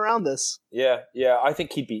like being around this. Yeah, I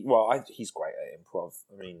think he'd be. Well, he's great at improv.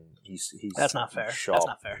 I mean, he's. That's not fair. Sharp. That's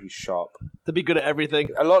not fair. He's sharp. To be good at everything.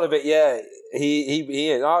 A lot of it, yeah. He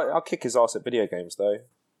is. I'll kick his ass at video games though.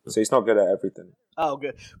 So he's not good at everything. Oh,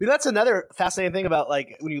 good. I mean, that's another fascinating thing about,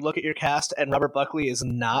 like, when you look at your cast and Robert Buckley is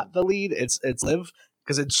not the lead. It's Liv,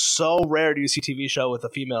 because it's so rare to see a TV show with a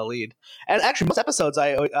female lead. And actually, most episodes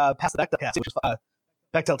I pass the Bechdel cast, which is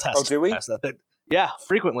Bechdel test. Oh, do we? Yeah,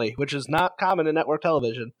 frequently, which is not common in network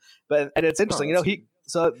television. And it's interesting, you know.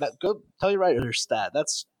 Go tell your writers that.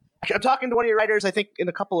 I'm talking to one of your writers, I think, in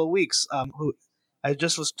a couple of weeks. Who I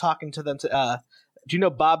just was talking to them. Do you know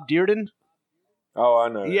Bob Dearden? Oh, I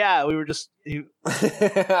know. Yeah, we were just. I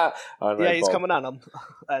know. Yeah, he's coming on.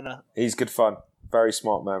 He's good fun. Very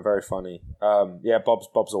smart man. Very funny. Yeah,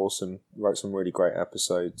 Bob's awesome. Wrote some really great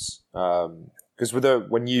episodes. Because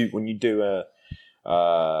when you do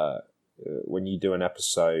an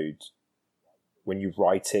episode, when you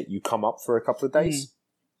write it, you come up for a couple of days.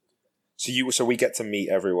 So we get to meet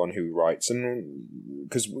everyone who writes, and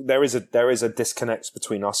because there is a disconnect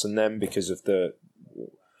between us and them because of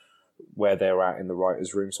where they're at in the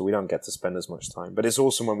writers' room, so we don't get to spend as much time. But it's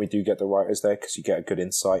awesome when we do get the writers there, because you get a good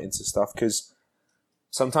insight into stuff, because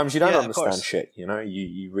sometimes you don't understand shit, you know?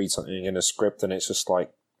 You read something in a script and it's just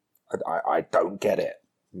like, I don't get it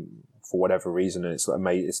for whatever reason, and it's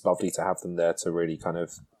lovely to have them there to really kind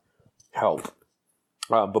of help.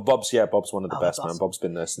 But Bob's one of the best, man. Bob's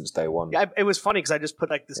been there since day one. Yeah, it was funny because I just put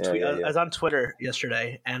like this tweet. I was on Twitter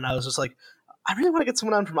yesterday, and I was just like, I really want to get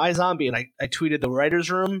someone on from iZombie, and I tweeted the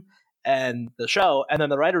writers' room and the show, and then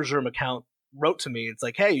the writers' room account wrote to me. It's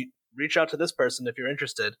like, hey, reach out to this person if you're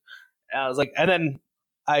interested. And I was like, and then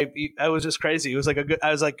I was just crazy. It was like I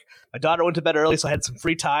was like, my daughter went to bed early, so I had some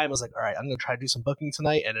free time. I was like, all right, I'm gonna try to do some booking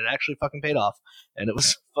tonight, and it actually fucking paid off, and it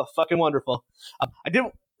was fucking wonderful. I did.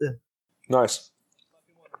 Nice.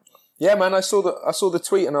 Yeah, man, I saw the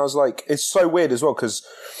tweet, and I was like, it's so weird as well, because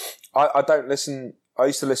I don't listen. I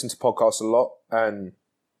used to listen to podcasts a lot, and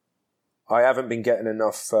I haven't been getting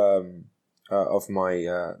enough of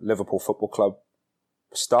my Liverpool Football Club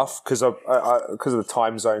stuff because of the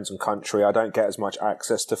time zones and country. I don't get as much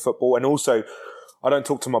access to football, and also I don't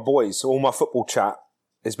talk to my boys. All my football chat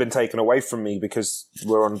has been taken away from me because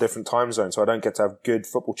we're on different time zones, so I don't get to have good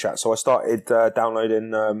football chat. So I started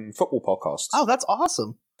downloading football podcasts. Oh, that's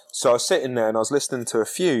awesome. So I was sitting there and I was listening to a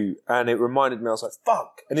few, and it reminded me, I was like,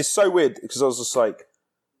 fuck. And it's so weird because I was just like,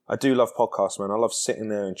 I do love podcasts, man. I love sitting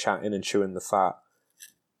there and chatting and chewing the fat.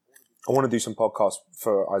 I want to do some podcasts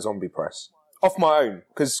for iZombie Press. Off my own,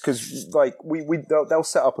 because like they'll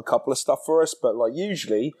set up a couple of stuff for us, but like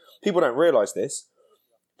usually people don't realise this.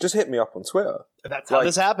 Just hit me up on Twitter. That's how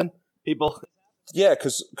this happened, people. Yeah,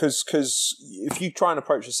 because if you try and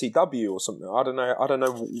approach a CW or something, I don't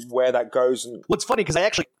know where that goes. And what's funny because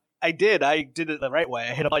I did it the right way.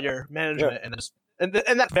 I hit up on your management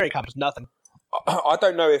and that's very common. Nothing. I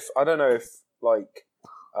don't know if like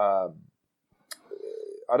I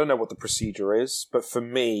don't know what the procedure is, but for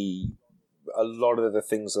me, a lot of the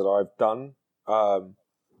things that I've done,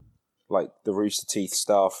 like the Rooster Teeth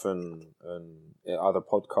stuff and other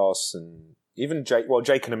podcasts, and even Jake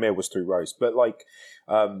and Amir was through Rose, but like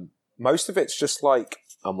most of it's just like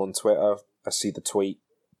I'm on Twitter, I see the tweet,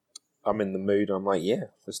 I'm in the mood, I'm like, yeah,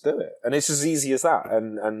 let's do it, and it's as easy as that.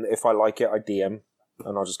 And if I like it, I DM,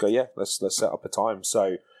 and I'll just go, yeah, let's set up a time.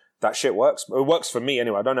 So that shit works. It works for me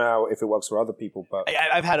anyway. I don't know if it works for other people, but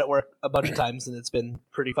I've had it work a bunch of times, and it's been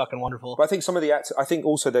pretty fucking wonderful. But I think some of the actors, I think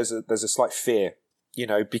also there's a slight fear,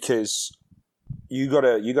 because you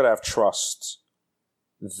gotta have trust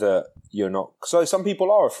that you're not. So some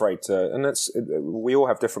people are afraid to, and we all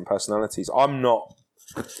have different personalities. I'm not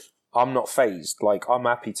phased. Like, I'm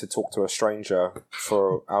happy to talk to a stranger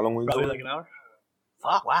for how long we probably like an hour.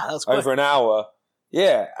 Fuck! Wow, that was quick. Over an hour.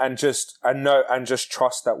 Yeah, and just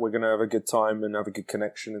trust that we're gonna have a good time and have a good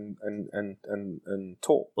connection and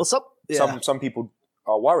talk. Well, some people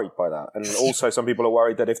are worried by that, and also some people are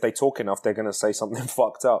worried that if they talk enough, they're gonna say something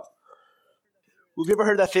fucked up. Have you ever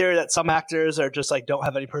heard that theory that some actors are just like don't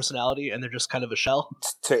have any personality and they're just kind of a shell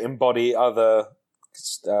to embody other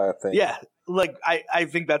things? Yeah, like I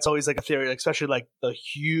think that's always like a theory, like, especially like the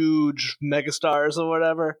huge megastars or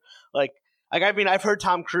whatever. Like I mean, I've heard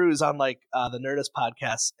Tom Cruise on like the Nerdist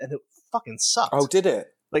podcast, and it fucking sucked. Oh, did it?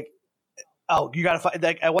 Like, oh, you gotta find.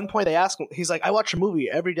 Like, at one point, they asked him. He's like, "I watch a movie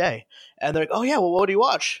every day," and they're like, "Oh yeah, well, what do you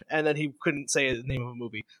watch?" And then he couldn't say the name of a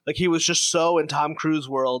movie. Like, he was just so in Tom Cruise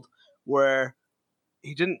world where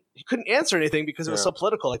he couldn't answer anything because it was so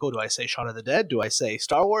political. Like, oh, do I say Shaun of the Dead? Do I say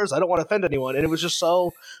Star Wars? I don't want to offend anyone. And it was just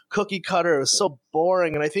so cookie cutter. It was so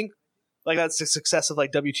boring. And I think like that's the success of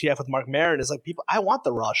like WTF with Mark Maron is like, people. I want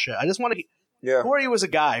the raw shit. I just want to. Yeah. Who are you as a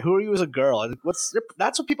guy? Who are you as a girl?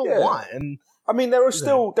 That's what people want. And I mean, there are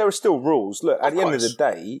still rules. Look, at the end of the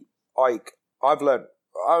day, like I've learned.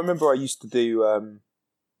 I remember I used to do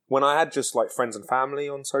when I had just like friends and family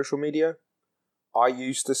on social media. I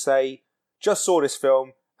used to say, "Just saw this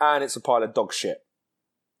film, and it's a pile of dog shit,"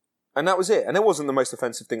 and that was it. And it wasn't the most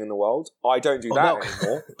offensive thing in the world. I don't do that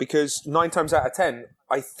anymore because 9 times out of 10,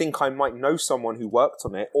 I think I might know someone who worked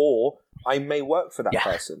on it, or I may work for that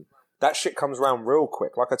person. That shit comes around real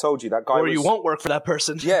quick. Like I told you, that guy. Or you won't work for that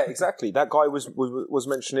person. Yeah, exactly. That guy was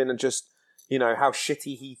mentioning and just how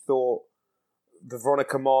shitty he thought the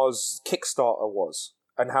Veronica Mars Kickstarter was,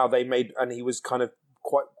 and how they made, and he was kind of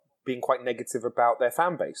being quite negative about their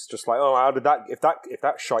fan base. Just like, oh, how did that? If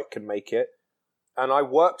that shite can make it, and I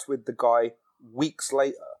worked with the guy weeks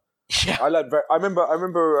later. Yeah. I remember.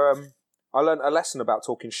 I learned a lesson about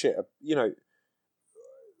talking shit.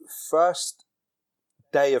 First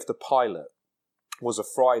day of the pilot was a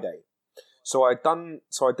Friday, so I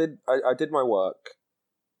did my work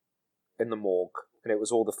in the morgue, and it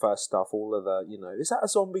was all the first stuff, all of the is that a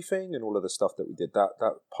zombie thing, and all of the stuff that we did,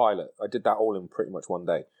 that pilot, I did that all in pretty much one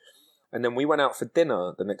day, and then we went out for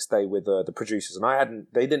dinner the next day with the producers, and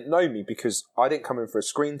they didn't know me because I didn't come in for a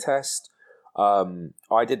screen test. I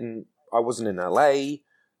wasn't in LA.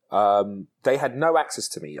 They had no access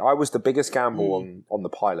to me. I was the biggest gamble on the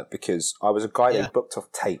pilot because I was a guy they booked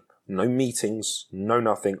off tape. No meetings, no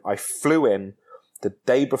nothing. I flew in the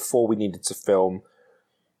day before we needed to film,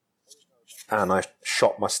 and I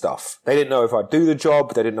shot my stuff. They didn't know if I'd do the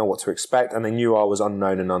job. They didn't know what to expect, and they knew I was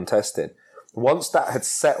unknown and untested. Once that had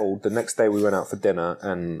settled, the next day we went out for dinner,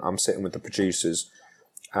 and I'm sitting with the producers,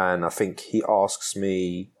 and I think he asks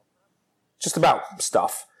me just about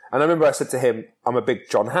stuff. And I remember I said to him, I'm a big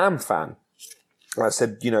Jon Hamm fan. And I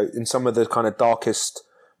said, in some of the kind of darkest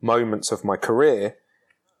moments of my career,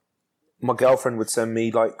 my girlfriend would send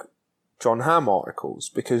me like Jon Hamm articles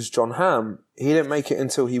because Jon Hamm, he didn't make it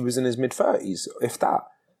until he was in his mid-30s, if that.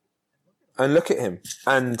 And look at him.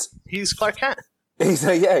 And he's Clark Kent.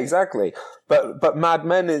 Yeah, exactly. But Mad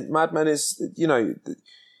Men is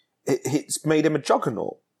it's made him a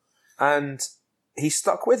juggernaut. And he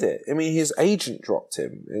stuck with it. I mean, his agent dropped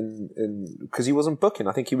him in because he wasn't booking.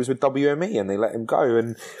 I think he was with WME and they let him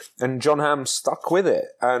go. And John Hamm stuck with it.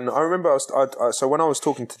 And I remember, so when I was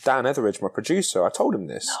talking to Dan Etheridge, my producer, I told him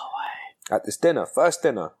this. No way. At this dinner, first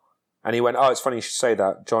dinner. And he went, "Oh, it's funny you should say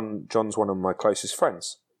that. John's one of my closest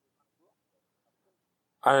friends."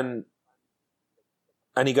 And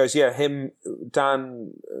he goes, "Yeah, him,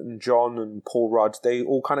 Dan and John and Paul Rudd, they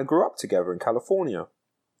all kind of grew up together in California.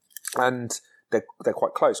 And they're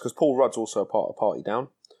quite close because Paul Rudd's also a part of Party Down."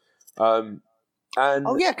 And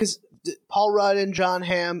Oh yeah, because Paul Rudd and John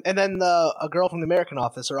Hamm, and then a girl from the American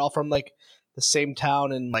Office are all from like the same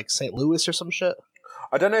town in like St. Louis or some shit.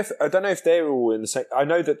 I don't know if they were all in the same. I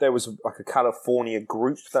know that there was like a California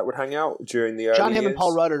group that would hang out during the early John Hamm years. and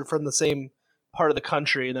Paul Rudd are from the same part of the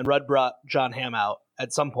country, and then Rudd brought John Hamm out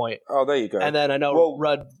at some point. Oh, there you go. And then I know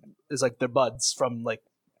Rudd is like their buds from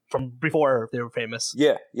before they were famous.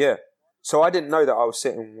 Yeah. So I didn't know that I was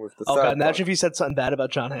sitting with the. Oh third god! Imagine guy. if you said something bad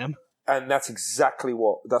about John Hamm. And that's exactly how.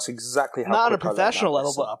 Not on a quick I learned professional that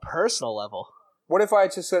level, myself. but a personal level. What if I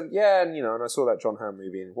just said, yeah, and I saw that John Hamm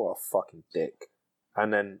movie and what a fucking dick.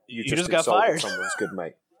 And then you just got insulted fired. someone's good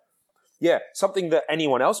mate. Yeah, something that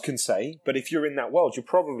anyone else can say, but if you're in that world, you're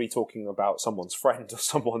probably talking about someone's friend or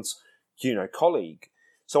someone's, colleague.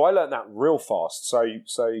 So I learned that real fast. So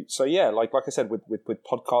yeah, like I said, with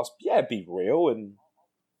podcasts, yeah, be real and,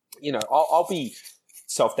 I'll be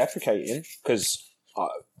self-deprecating because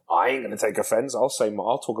I ain't going to take offense. I'll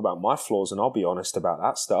talk about my flaws and I'll be honest about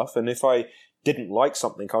that stuff. And if I didn't like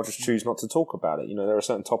something, I'll just choose not to talk about it. There are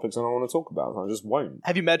certain topics I don't want to talk about, and I just won't.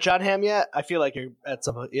 Have you met John Hamm yet? I feel like you're at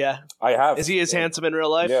some. Yeah, I have. Is he as handsome in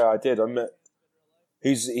real life? Yeah, I did. I met.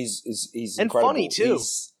 He's and incredible. funny too.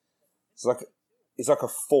 He's like a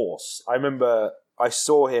force. I remember I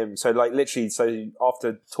saw him. So literally,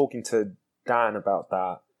 after talking to Dan about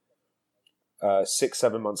that,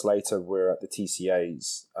 6-7 months later, we're at the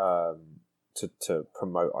TCAs to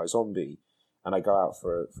promote iZombie, and I go out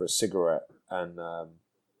for a cigarette. And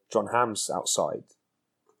John Hamm's outside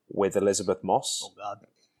with Elizabeth Moss. Oh God!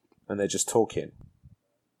 And they're just talking,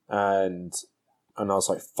 and I was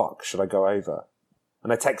like, "Fuck, should I go over?"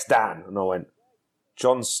 And I text Dan, and I went,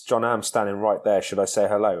 "John Hamm's standing right there. Should I say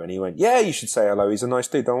hello?" And he went, "Yeah, you should say hello. He's a nice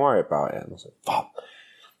dude. Don't worry about it." And I was like, "Fuck."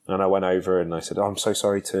 And I went over and I said, "I'm so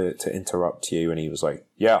sorry to interrupt you." And he was like,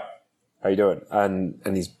 "Yeah, how you doing?" And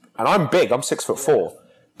I'm big. I'm 6'4".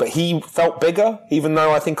 But he felt bigger, even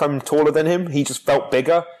though I think I'm taller than him. He just felt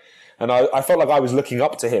bigger, and I felt like I was looking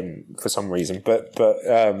up to him for some reason. But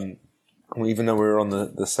even though we were on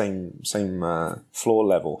the same floor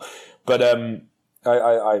level, but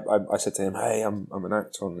I said to him, "Hey, I'm an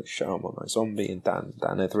actor on this show. I'm on iZombie, and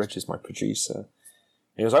Dan Etheridge is my producer."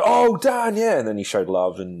 And he was like, "Oh, Dan, yeah." And then he showed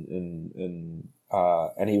love, and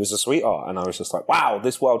he was a sweetheart. And I was just like, "Wow,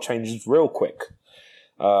 this world changes real quick."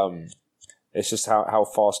 It's just how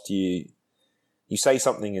fast you say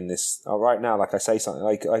something in this. Right now, like I say something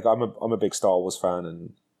like I'm a big Star Wars fan,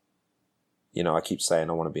 and I keep saying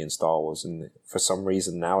I want to be in Star Wars, and for some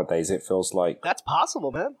reason nowadays it feels like that's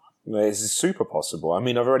possible, man. It's super possible. I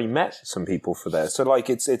mean, I've already met some people for that, so like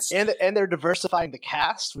it's and they're diversifying the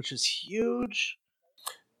cast, which is huge.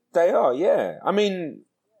 They are, yeah. I mean,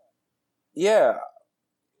 yeah.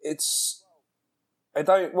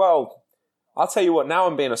 I'll tell you what, now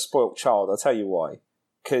I'm being a spoilt child. I'll tell you why.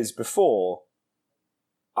 Because before,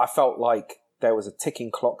 I felt like there was a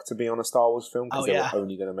ticking clock to be on a Star Wars film because they were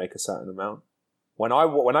only going to make a certain amount. When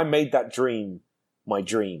I made that dream my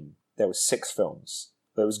dream, there was 6 films.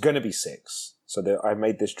 There was going to be 6. So I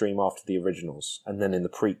made this dream after the originals. And then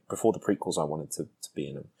before the prequels, I wanted to be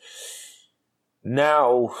in them.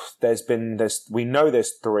 Now we know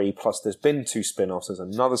there's 3, plus there's been 2 spin-offs. There's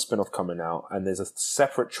another spin-off coming out, and there's a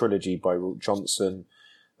separate trilogy by Rick Johnson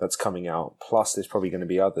that's coming out. Plus there's probably going to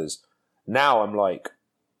be others. Now I'm like,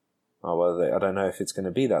 oh well, I don't know if it's going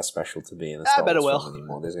to be that special to be in a Star Wars film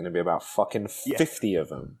anymore. There's going to be about fucking 50 of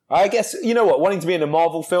them. I guess, you know what, wanting to be in a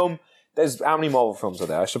Marvel film, there's how many Marvel films are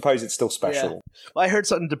there? I suppose it's still special. Yeah. Well, I heard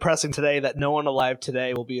something depressing today that no one alive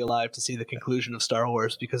today will be alive to see the conclusion of Star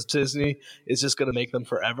Wars because Disney is just going to make them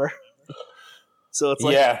forever. So it's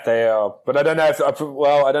like, yeah, they are. But I don't know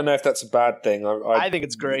if that's a bad thing. I think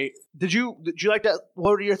it's great. Did you like that?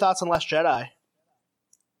 What were your thoughts on Last Jedi?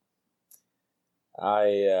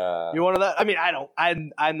 You're one of that. I mean, I don't.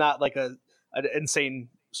 I'm not like an insane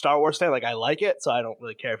Star Wars fan. Like I like it, so I don't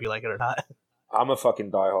really care if you like it or not. I'm a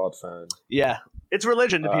fucking diehard fan. Yeah, it's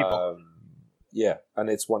religion to people. Yeah, and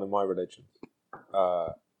it's one of my religions.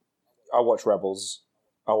 I watch Rebels.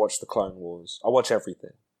 I watch the Clone Wars. I watch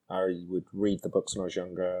everything. I would read the books when I was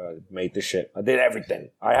younger. I made the shit. I did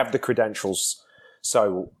everything. I have the credentials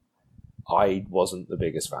So I wasn't the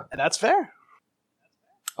biggest fan. That's fair.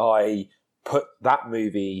 I put that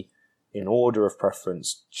movie in order of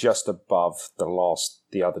preference just above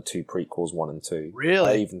the other two prequels, 1 and 2. Really?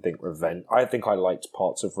 I even think I think I liked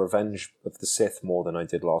parts of Revenge of the Sith more than I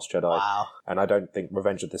did Last Jedi. Wow. And I don't think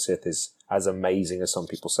Revenge of the Sith is as amazing as some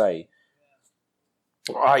people say.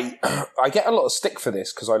 I get a lot of stick for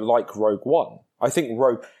this because I like Rogue One. I think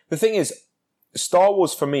the thing is, Star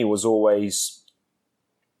Wars for me was always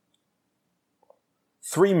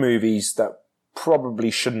 3 movies that probably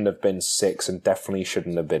shouldn't have been 6 and definitely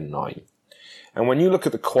shouldn't have been 9. And when you look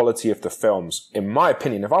at the quality of the films, in my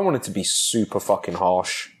opinion, if I wanted to be super fucking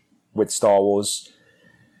harsh with Star Wars,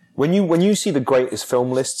 when you see the greatest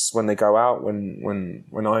film lists when they go out, when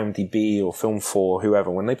IMDb or Film 4, whoever,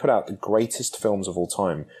 when they put out the greatest films of all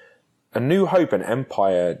time, A New Hope and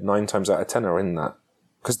Empire 9 times out of 10 are in that.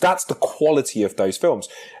 Because that's the quality of those films.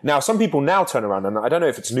 Now, some people now turn around, and I don't know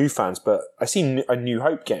if it's new fans, but I see A New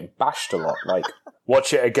Hope getting bashed a lot. Like,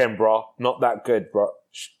 watch it again, bro. Not that good, bro.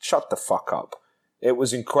 Shut the fuck up. It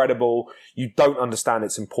was incredible. You don't understand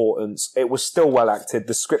its importance. It was still well acted.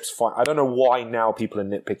 The script's fine. I don't know why now people are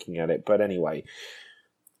nitpicking at it, but anyway.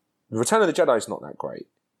 Return of the Jedi is not that great.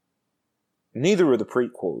 Neither are the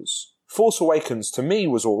prequels. Force Awakens, to me,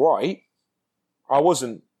 was alright. I was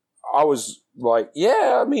like,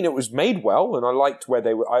 yeah, I mean, it was made well, and I liked where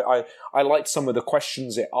they were. I liked some of the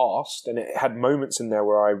questions it asked, and it had moments in there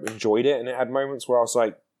where I enjoyed it, and it had moments where I was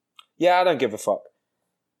like, yeah, I don't give a fuck.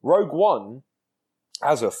 Rogue One,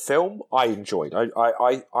 as a film, I enjoyed.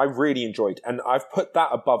 I really enjoyed, and I've put that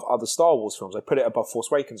above other Star Wars films. I put it above Force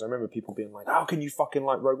Awakens. I remember people being like, how can you fucking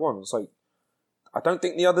like Rogue One? It's like, I don't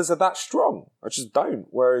think the others are that strong. I just don't.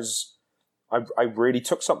 Whereas I really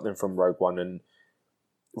took something from Rogue One, and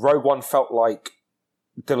Rogue One felt like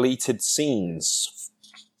deleted scenes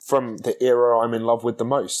from the era I'm in love with the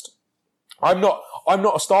most. I'm not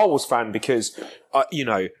a Star Wars fan because,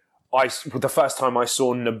 the first time I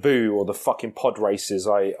saw Naboo or the fucking pod races,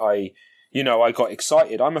 I got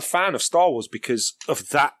excited. I'm a fan of Star Wars because of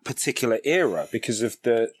that particular era, because of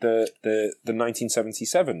the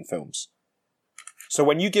 1977 films. So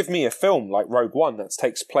when you give me a film like Rogue One that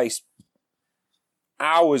takes place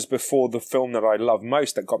hours before the film that I love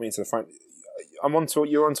most that got me into the front,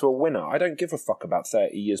 you're onto a winner. I don't give a fuck about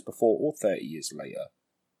 30 years before or 30 years later.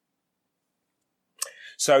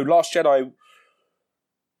 So Last Jedi.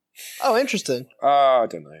 Oh, interesting. I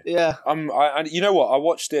don't know. Yeah. You know what? I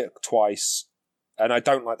watched it twice, and I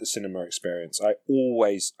don't like the cinema experience. I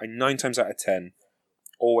 9 times out of 10,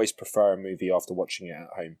 always prefer a movie after watching it at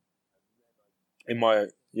home. I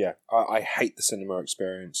hate the cinema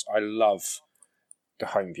experience. I love the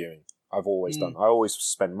home viewing. I've always done. I always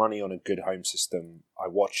spend money on a good home system. I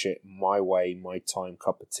watch it my way, my time,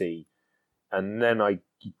 cup of tea, and then I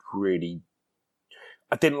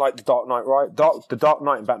didn't like The Dark Knight, right? The Dark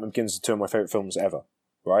Knight and Batman Begins are 2 of my favourite films ever,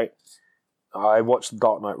 right? I watched The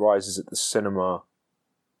Dark Knight Rises at the cinema.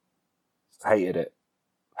 Hated it.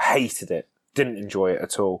 Didn't enjoy it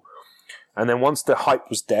at all. And then once the hype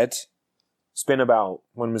was dead, it's been about,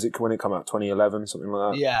 when it came out? 2011, something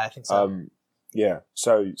like that? Yeah, I think so. Yeah,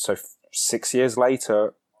 so 6 years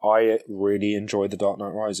later, I really enjoyed The Dark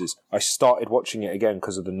Knight Rises. I started watching it again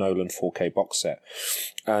because of the Nolan 4K box set.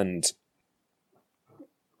 And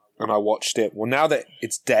I watched it. Well, now that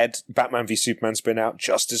it's dead, Batman v Superman's been out,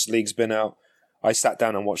 Justice League's been out, I sat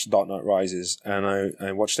down and watched The Dark Knight Rises, and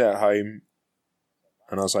I watched it at home,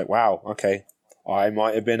 and I was like, wow, okay, I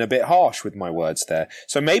might have been a bit harsh with my words there.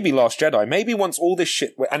 So maybe Last Jedi, maybe once all this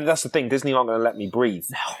shit, and that's the thing, Disney aren't going to let me breathe.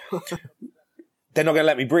 No. They're not going to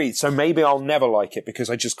let me breathe, so maybe I'll never like it because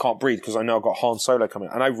I just can't breathe because I know I've got Han Solo coming,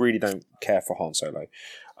 and I really don't care for Han Solo.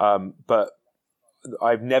 But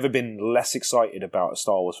I've never been less excited about a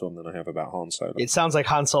Star Wars film than I have about Han Solo. It sounds like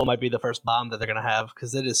Han Solo might be the first bomb that they're going to have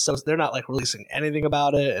because it is so. They're not like releasing anything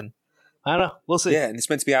about it, and I don't know. We'll see. Yeah, and it's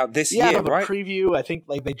meant to be out this year, right? A preview. I think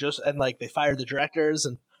like they fired the directors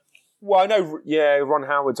and. Well, I know. Yeah, Ron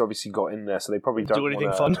Howard's obviously got in there, so they probably don't do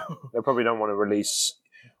anything fun. They probably don't want to release.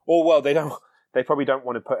 Or well, they don't. They probably don't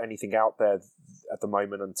want to put anything out there at the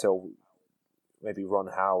moment until maybe Ron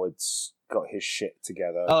Howard's got his shit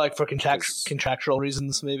together. Oh, like for contractual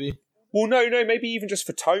reasons, maybe? Well, no, maybe even just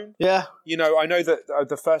for tone. Yeah. You know, I know that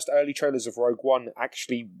the first early trailers of Rogue One,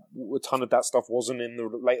 actually, a ton of that stuff wasn't in the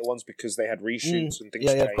later ones because they had reshoots and things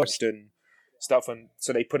changed and stuff. And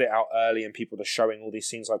so they put it out early and people are showing all these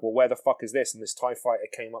scenes like, well, where the fuck is this? And this TIE fighter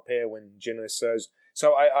came up here when Jyn says...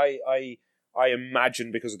 So I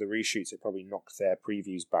imagine because of the reshoots, it probably knocked their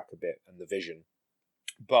previews back a bit and the vision.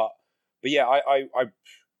 But yeah,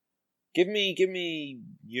 Give me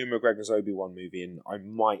Ewan McGregor's Obi-Wan movie, and I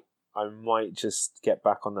might just get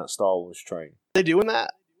back on that Star Wars train. Are they doing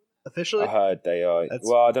that officially? I heard they are.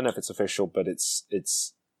 Well, I don't know if it's official, but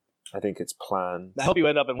it's. I think it's planned. I hope you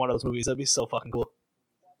end up in one of those movies. That'd be so fucking cool.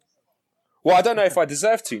 Well, I don't know if I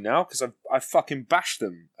deserve to now because I fucking bashed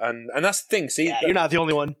them, and that's the thing. See, Yeah, you're not the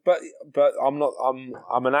only one. But I'm not.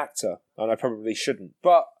 I'm an actor, and I probably shouldn't.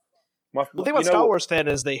 But The thing about Star Wars fan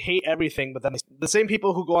is they hate everything, but then the same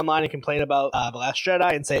people who go online and complain about The Last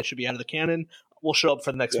Jedi and say it should be out of the canon will show up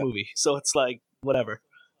for the next movie. So it's like, whatever.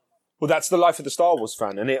 Well, that's the life of the Star Wars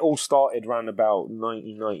fan, and it all started around about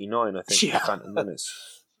 1999, I think, with Phantom Menace.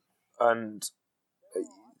 And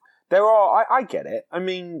I get it. I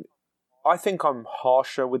mean, I think I'm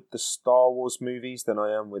harsher with the Star Wars movies than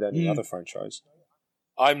I am with any other franchise.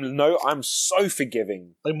 I'm so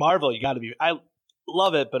forgiving. Like Marvel, you got to be. I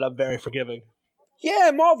love it, but I'm very forgiving. Yeah,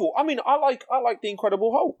 Marvel. I mean, I like the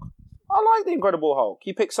Incredible Hulk. I like the Incredible Hulk.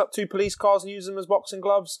 He picks up 2 police cars and uses them as boxing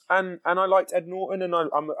gloves, and I liked Ed Norton, and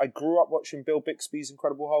I grew up watching Bill Bixby's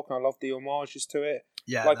Incredible Hulk, and I loved the homages to it.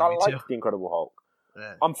 Yeah, like I like the Incredible Hulk.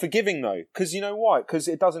 Yeah. I'm forgiving though, because you know why? Because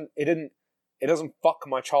it doesn't fuck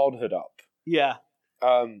my childhood up. Yeah.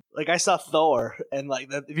 Like I saw Thor, and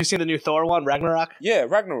like, have you seen the new Thor one, Ragnarok? Yeah,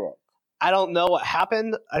 Ragnarok. I don't know what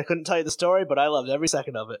happened. I couldn't tell you the story, but I loved every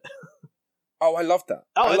second of it. Oh, I loved that.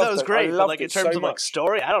 Oh, that was great. But like in terms of like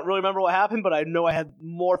story, I don't really remember what happened, but I know I had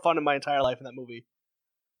more fun in my entire life in that movie.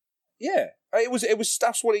 Yeah, it was.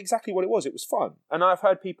 That's exactly what it was. It was fun, and I've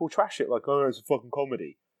heard people trash it like, oh, it's a fucking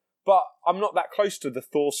comedy. But I'm not that close to the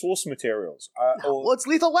Thor source materials. Well, it's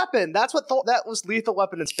Lethal Weapon. That's what that was. Lethal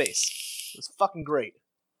Weapon in space. It was fucking great.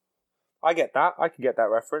 I get that. I can get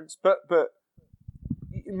that reference. But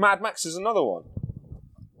Mad Max is another one.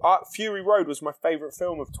 Fury Road was my favourite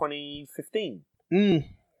film of 2015.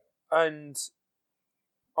 And,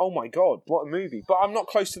 oh my god, what a movie. But I'm not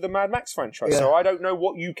close to the Mad Max franchise, so I don't know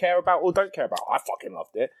what you care about or don't care about. I fucking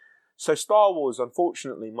loved it. So Star Wars,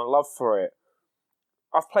 unfortunately, my love for it,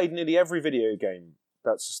 I've played nearly every video game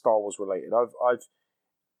that's Star Wars related.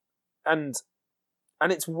 And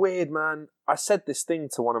it's weird, man. I said this thing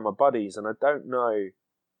to one of my buddies, and I don't know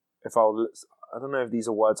if these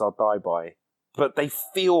are words I'll die by. But they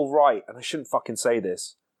feel right, and I shouldn't fucking say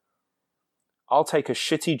this. I'll take a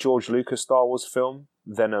shitty George Lucas Star Wars film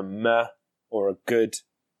than a meh or a good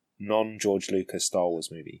non-George Lucas Star Wars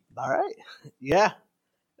movie. All right. Yeah.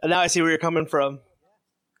 And now I see where you're coming from.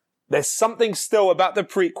 There's something still about the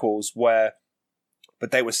prequels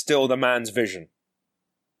but they were still the man's vision.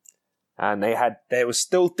 And there were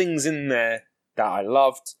still things in there that I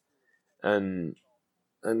loved, and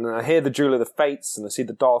I hear the Duel of the Fates, and I see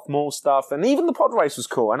the Darth Maul stuff, and even the pod race was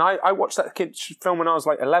cool. And I watched that film when I was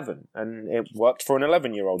like 11, and it worked for an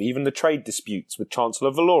 11-year-old. Even the trade disputes with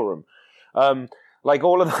Chancellor Valorum. Like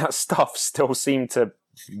all of that stuff still seemed to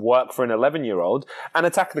work for an 11-year-old. And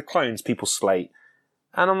Attack of the Clones, people slate.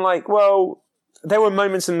 And I'm like, well, there were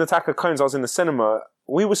moments in Attack of the Clones I was in the cinema,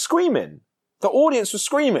 we were screaming. The audience was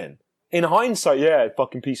screaming. In hindsight, yeah,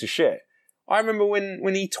 fucking piece of shit. I remember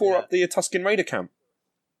when he tore up the Tusken Raider camp.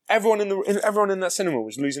 Everyone in that cinema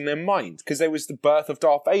was losing their mind because there was the birth of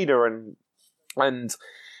Darth Vader and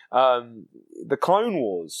the Clone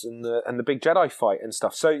Wars and the big Jedi fight and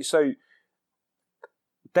stuff. So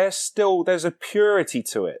there's a purity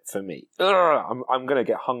to it for me. I'm gonna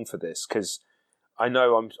get hung for this because I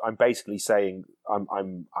know I'm basically saying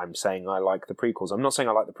I'm saying I like the prequels. I'm not saying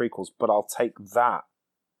I like the prequels, but I'll take that.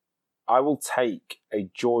 I will take a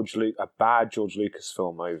bad George Lucas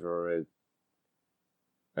film over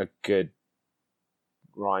a good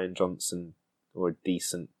Rian Johnson or a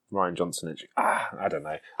decent Rian Johnson. I don't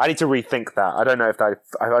know. I need to rethink that. I don't know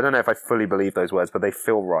if I fully believe those words, but they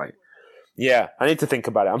feel right. Yeah, I need to think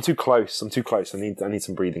about it. I'm too close. I need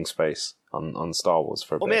some breathing space on Star Wars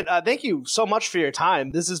for a bit. Well, man, thank you so much for your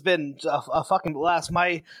time. This has been a fucking blast.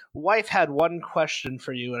 My wife had one question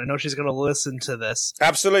for you, and I know she's going to listen to this.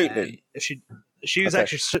 Absolutely. And she was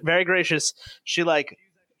actually very gracious.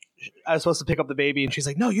 I was supposed to pick up the baby, and she's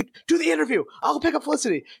like, "No, you do the interview. I'll pick up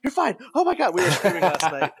Felicity. You're fine." Oh my god, we were screaming last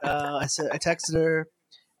night. I texted her,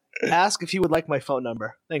 ask if you would like my phone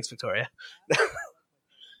number. Thanks, Victoria.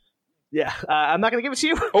 Yeah, I'm not going to give it to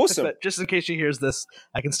you. Awesome. But just in case she hears this,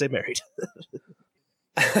 I can stay married.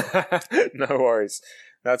 No worries.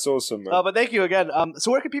 That's awesome, man. But thank you again.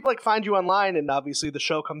 So where can people find you online? And obviously the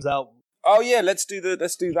show comes out. Oh yeah, let's do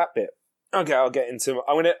that bit. Okay, I'll get into.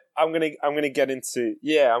 I'm gonna get into.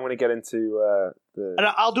 Yeah, I'm gonna get into the. And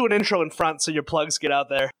I'll do an intro in front so your plugs get out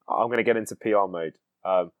there. I'm gonna get into PR mode.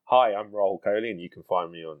 Hi, I'm Rahul Kohli, and you can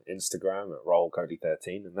find me on Instagram at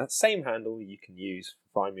RahulKohli13, and that same handle you can use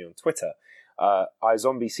to find me on Twitter.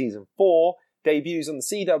 iZombie Season 4 debuts on the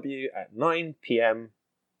CW at 9 p.m,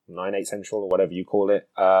 9/8 Central, or whatever you call it,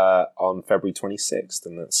 on February 26th,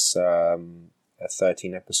 and that's a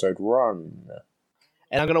 13-episode run.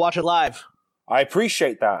 And I'm going to watch it live. I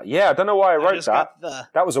appreciate that. Yeah, I don't know why I wrote that. The...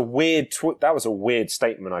 That was a weird. That was a weird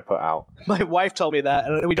statement I put out. My wife told me that,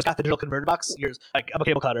 and we just got the digital converter box. Like, I'm a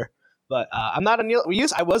cable cutter, but I'm not a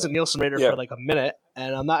Nielsen. I was a Nielsen rater for like a minute,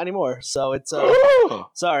 and I'm not anymore. So it's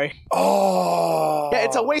sorry. Oh, yeah,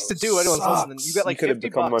 it's a waste to do. Anyone's listening. You get like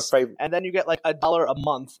 $50, and then you get like $1 a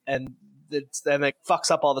month, and it fucks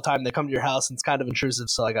up all the time. They come to your house, and it's kind of intrusive.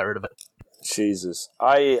 So I got rid of it. Jesus,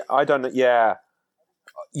 I don't know. Yeah,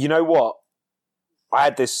 you know what? I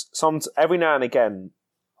had this every now and again.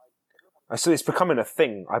 So it's becoming a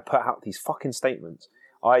thing. I put out these fucking statements.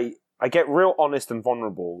 I get real honest and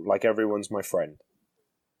vulnerable, like everyone's my friend.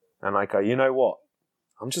 And I go, you know what?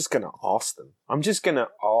 I'm just going to ask them. I'm just going to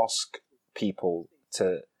ask people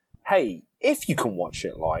to, hey, if you can watch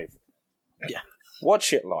it live,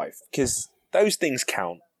 watch it live, because those things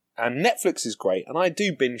count. And Netflix is great, and I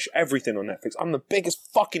do binge everything on Netflix. I'm the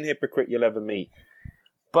biggest fucking hypocrite you'll ever meet.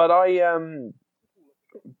 But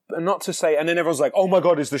not to say, and then everyone's like, oh my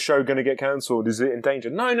God, is the show going to get cancelled? Is it in danger?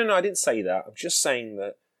 No, I didn't say that. I'm just saying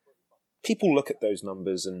that people look at those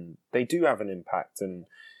numbers and they do have an impact. And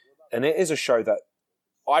it is a show that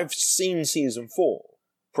I've seen season 4,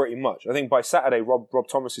 pretty much. I think by Saturday, Rob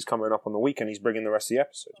Thomas is coming up on the weekend. He's bringing the rest of the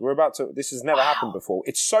episodes. This has never happened before.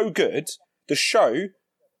 It's so good. The show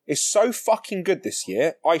is so fucking good this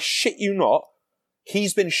year. I shit you not.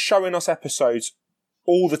 He's been showing us episodes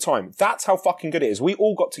all the time. That's how fucking good it is. We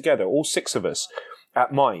all got together, all 6 of us,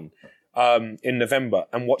 at mine in November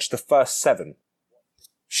and watched the first 7.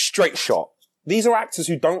 Straight shot. These are actors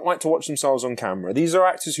who don't like to watch themselves on camera. These are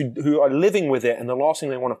actors who are living with it, and the last thing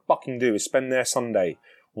they want to fucking do is spend their Sunday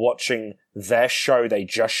watching their show they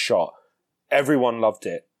just shot. Everyone loved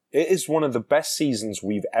it. It is one of the best seasons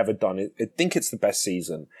we've ever done. I think it's the best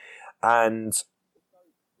season. And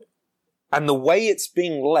the way it's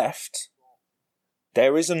being left,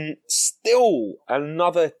 there is still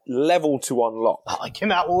another level to unlock. Oh, I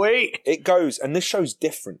cannot wait. It goes, and this show's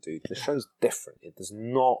different, dude. This show's different. It does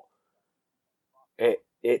not.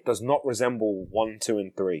 It does not resemble 1, 2,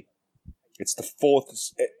 and 3. It's the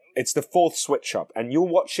fourth. It's the 4th switch up, and you'll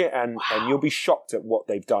watch it, and you'll be shocked at what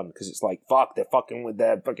they've done, because it's like, fuck, they're fucking with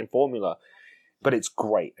their fucking formula. But it's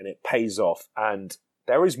great, and it pays off, and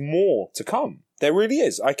there is more to come. There really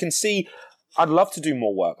is. I can see. I'd love to do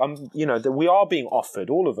more work. We are being offered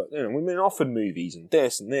all of it. We've been offered movies and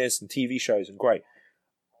this and TV shows, and great.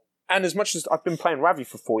 And as much as I've been playing Ravi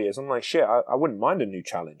for 4 years, I'm like, shit, I wouldn't mind a new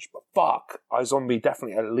challenge. But fuck, iZombie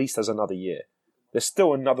definitely at least has another year. There's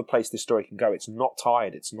still another place this story can go. It's not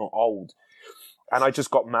tired. It's not old. And I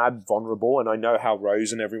just got mad vulnerable, and I know how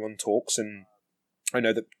Rose and everyone talks, and I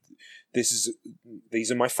know that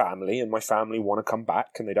these are my family, and my family want to come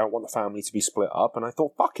back, and they don't want the family to be split up. And I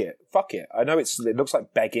thought, fuck it. I know it looks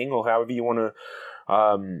like begging, or however you want to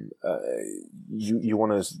you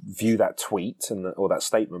want to view that tweet or that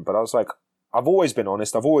statement. But I was like, I've always been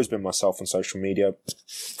honest. I've always been myself on social media.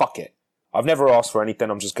 Fuck it. I've never asked for anything.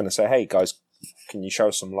 I'm just going to say, hey guys, can you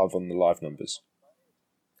show some love on the live numbers?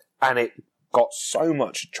 And it got so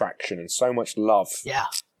much attraction and so much love. Yeah.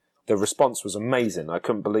 The response was amazing. I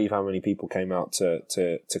couldn't believe how many people came out to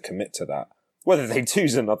commit to that. Whether they do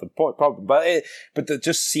is another problem. But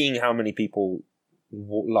just seeing how many people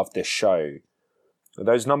love this show,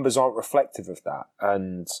 those numbers aren't reflective of that.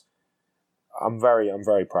 And I'm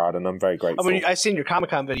very proud, and I'm very grateful. I mean, I've seen your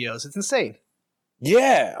Comic-Con videos. It's insane.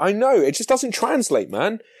 Yeah, I know. It just doesn't translate,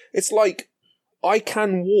 man. It's like I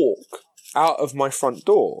can walk out of my front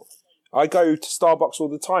door. I go to Starbucks all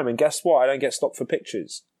the time, and guess what? I don't get stopped for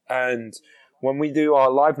pictures. And when we do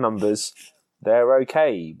our live numbers, they're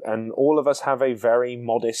okay. And all of us have a very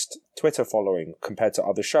modest Twitter following compared to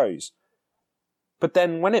other shows. But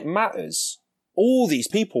then when it matters, all these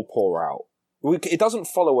people pour out. It doesn't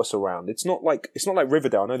follow us around. It's not like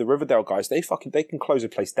Riverdale. I know the Riverdale guys, they can close a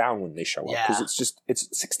place down when they show up, because it's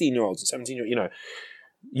 16-year-olds and 17-year-olds,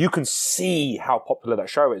 you can see how popular that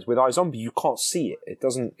show is. With iZombie, you can't see it.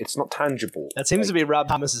 It's not tangible. That seems to be Rob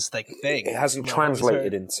Thomas's thing. It hasn't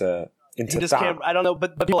translated into he just can't, I don't know,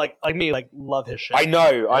 but people like me love his shit. I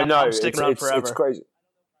know. I'm sticking around forever. It's crazy.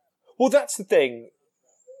 Well, that's the thing.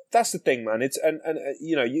 That's the thing, man. It's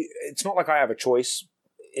it's not like I have a choice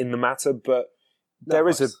in the matter, but there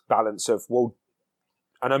is a balance of, well,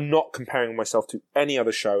 and I'm not comparing myself to any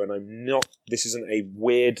other show, and this isn't a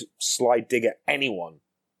weird slide dig at anyone.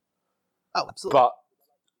 Oh, absolutely. But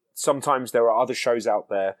sometimes there are other shows out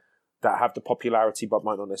there that have the popularity but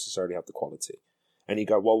might not necessarily have the quality. And you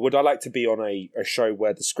go, well, would I like to be on a show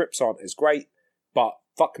where the scripts aren't as great, but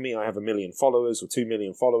fuck me, I have 1 million followers or 2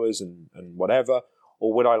 million followers and whatever?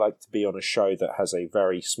 Or would I like to be on a show that has a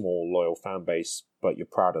very small, loyal fan base, but you're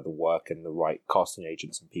proud of the work and the right casting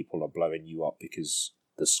agents and people are blowing you up because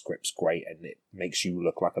the script's great and it makes you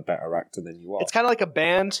look like a better actor than you are? It's kind of like a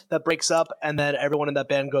band that breaks up and then everyone in that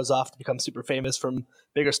band goes off to become super famous from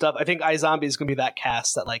bigger stuff. I think iZombie is going to be that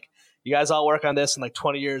cast that, like, you guys all work on this in like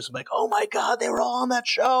 20 years. I'm like, oh my God, they were all on that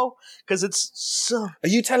show. Because it's so... Are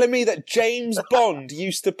you telling me that James Bond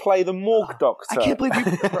used to play the morgue doctor? I can't believe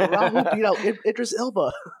Rahul beat out Idris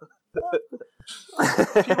Elba.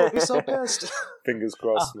 People would be so pissed. Fingers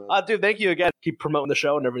crossed, man. Dude, thank you again. Keep promoting the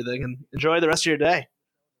show and everything, and enjoy the rest of your day.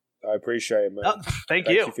 I appreciate it, man. Thank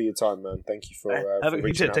you. Thank you for your time, man. Thank you for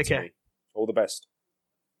reaching out Take to care. me. All the best.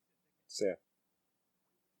 See ya.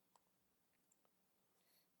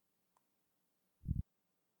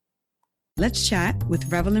 Let's Chat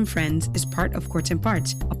with Revel and Friends is part of Courts and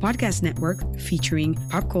Parts, a podcast network featuring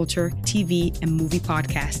pop culture, TV, and movie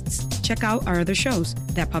podcasts. Check out our other shows,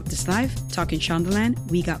 That Popped Us Live, Talking Shondaland,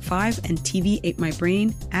 We Got 5, and TV Ate My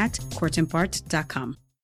Brain at courtsandparts.com.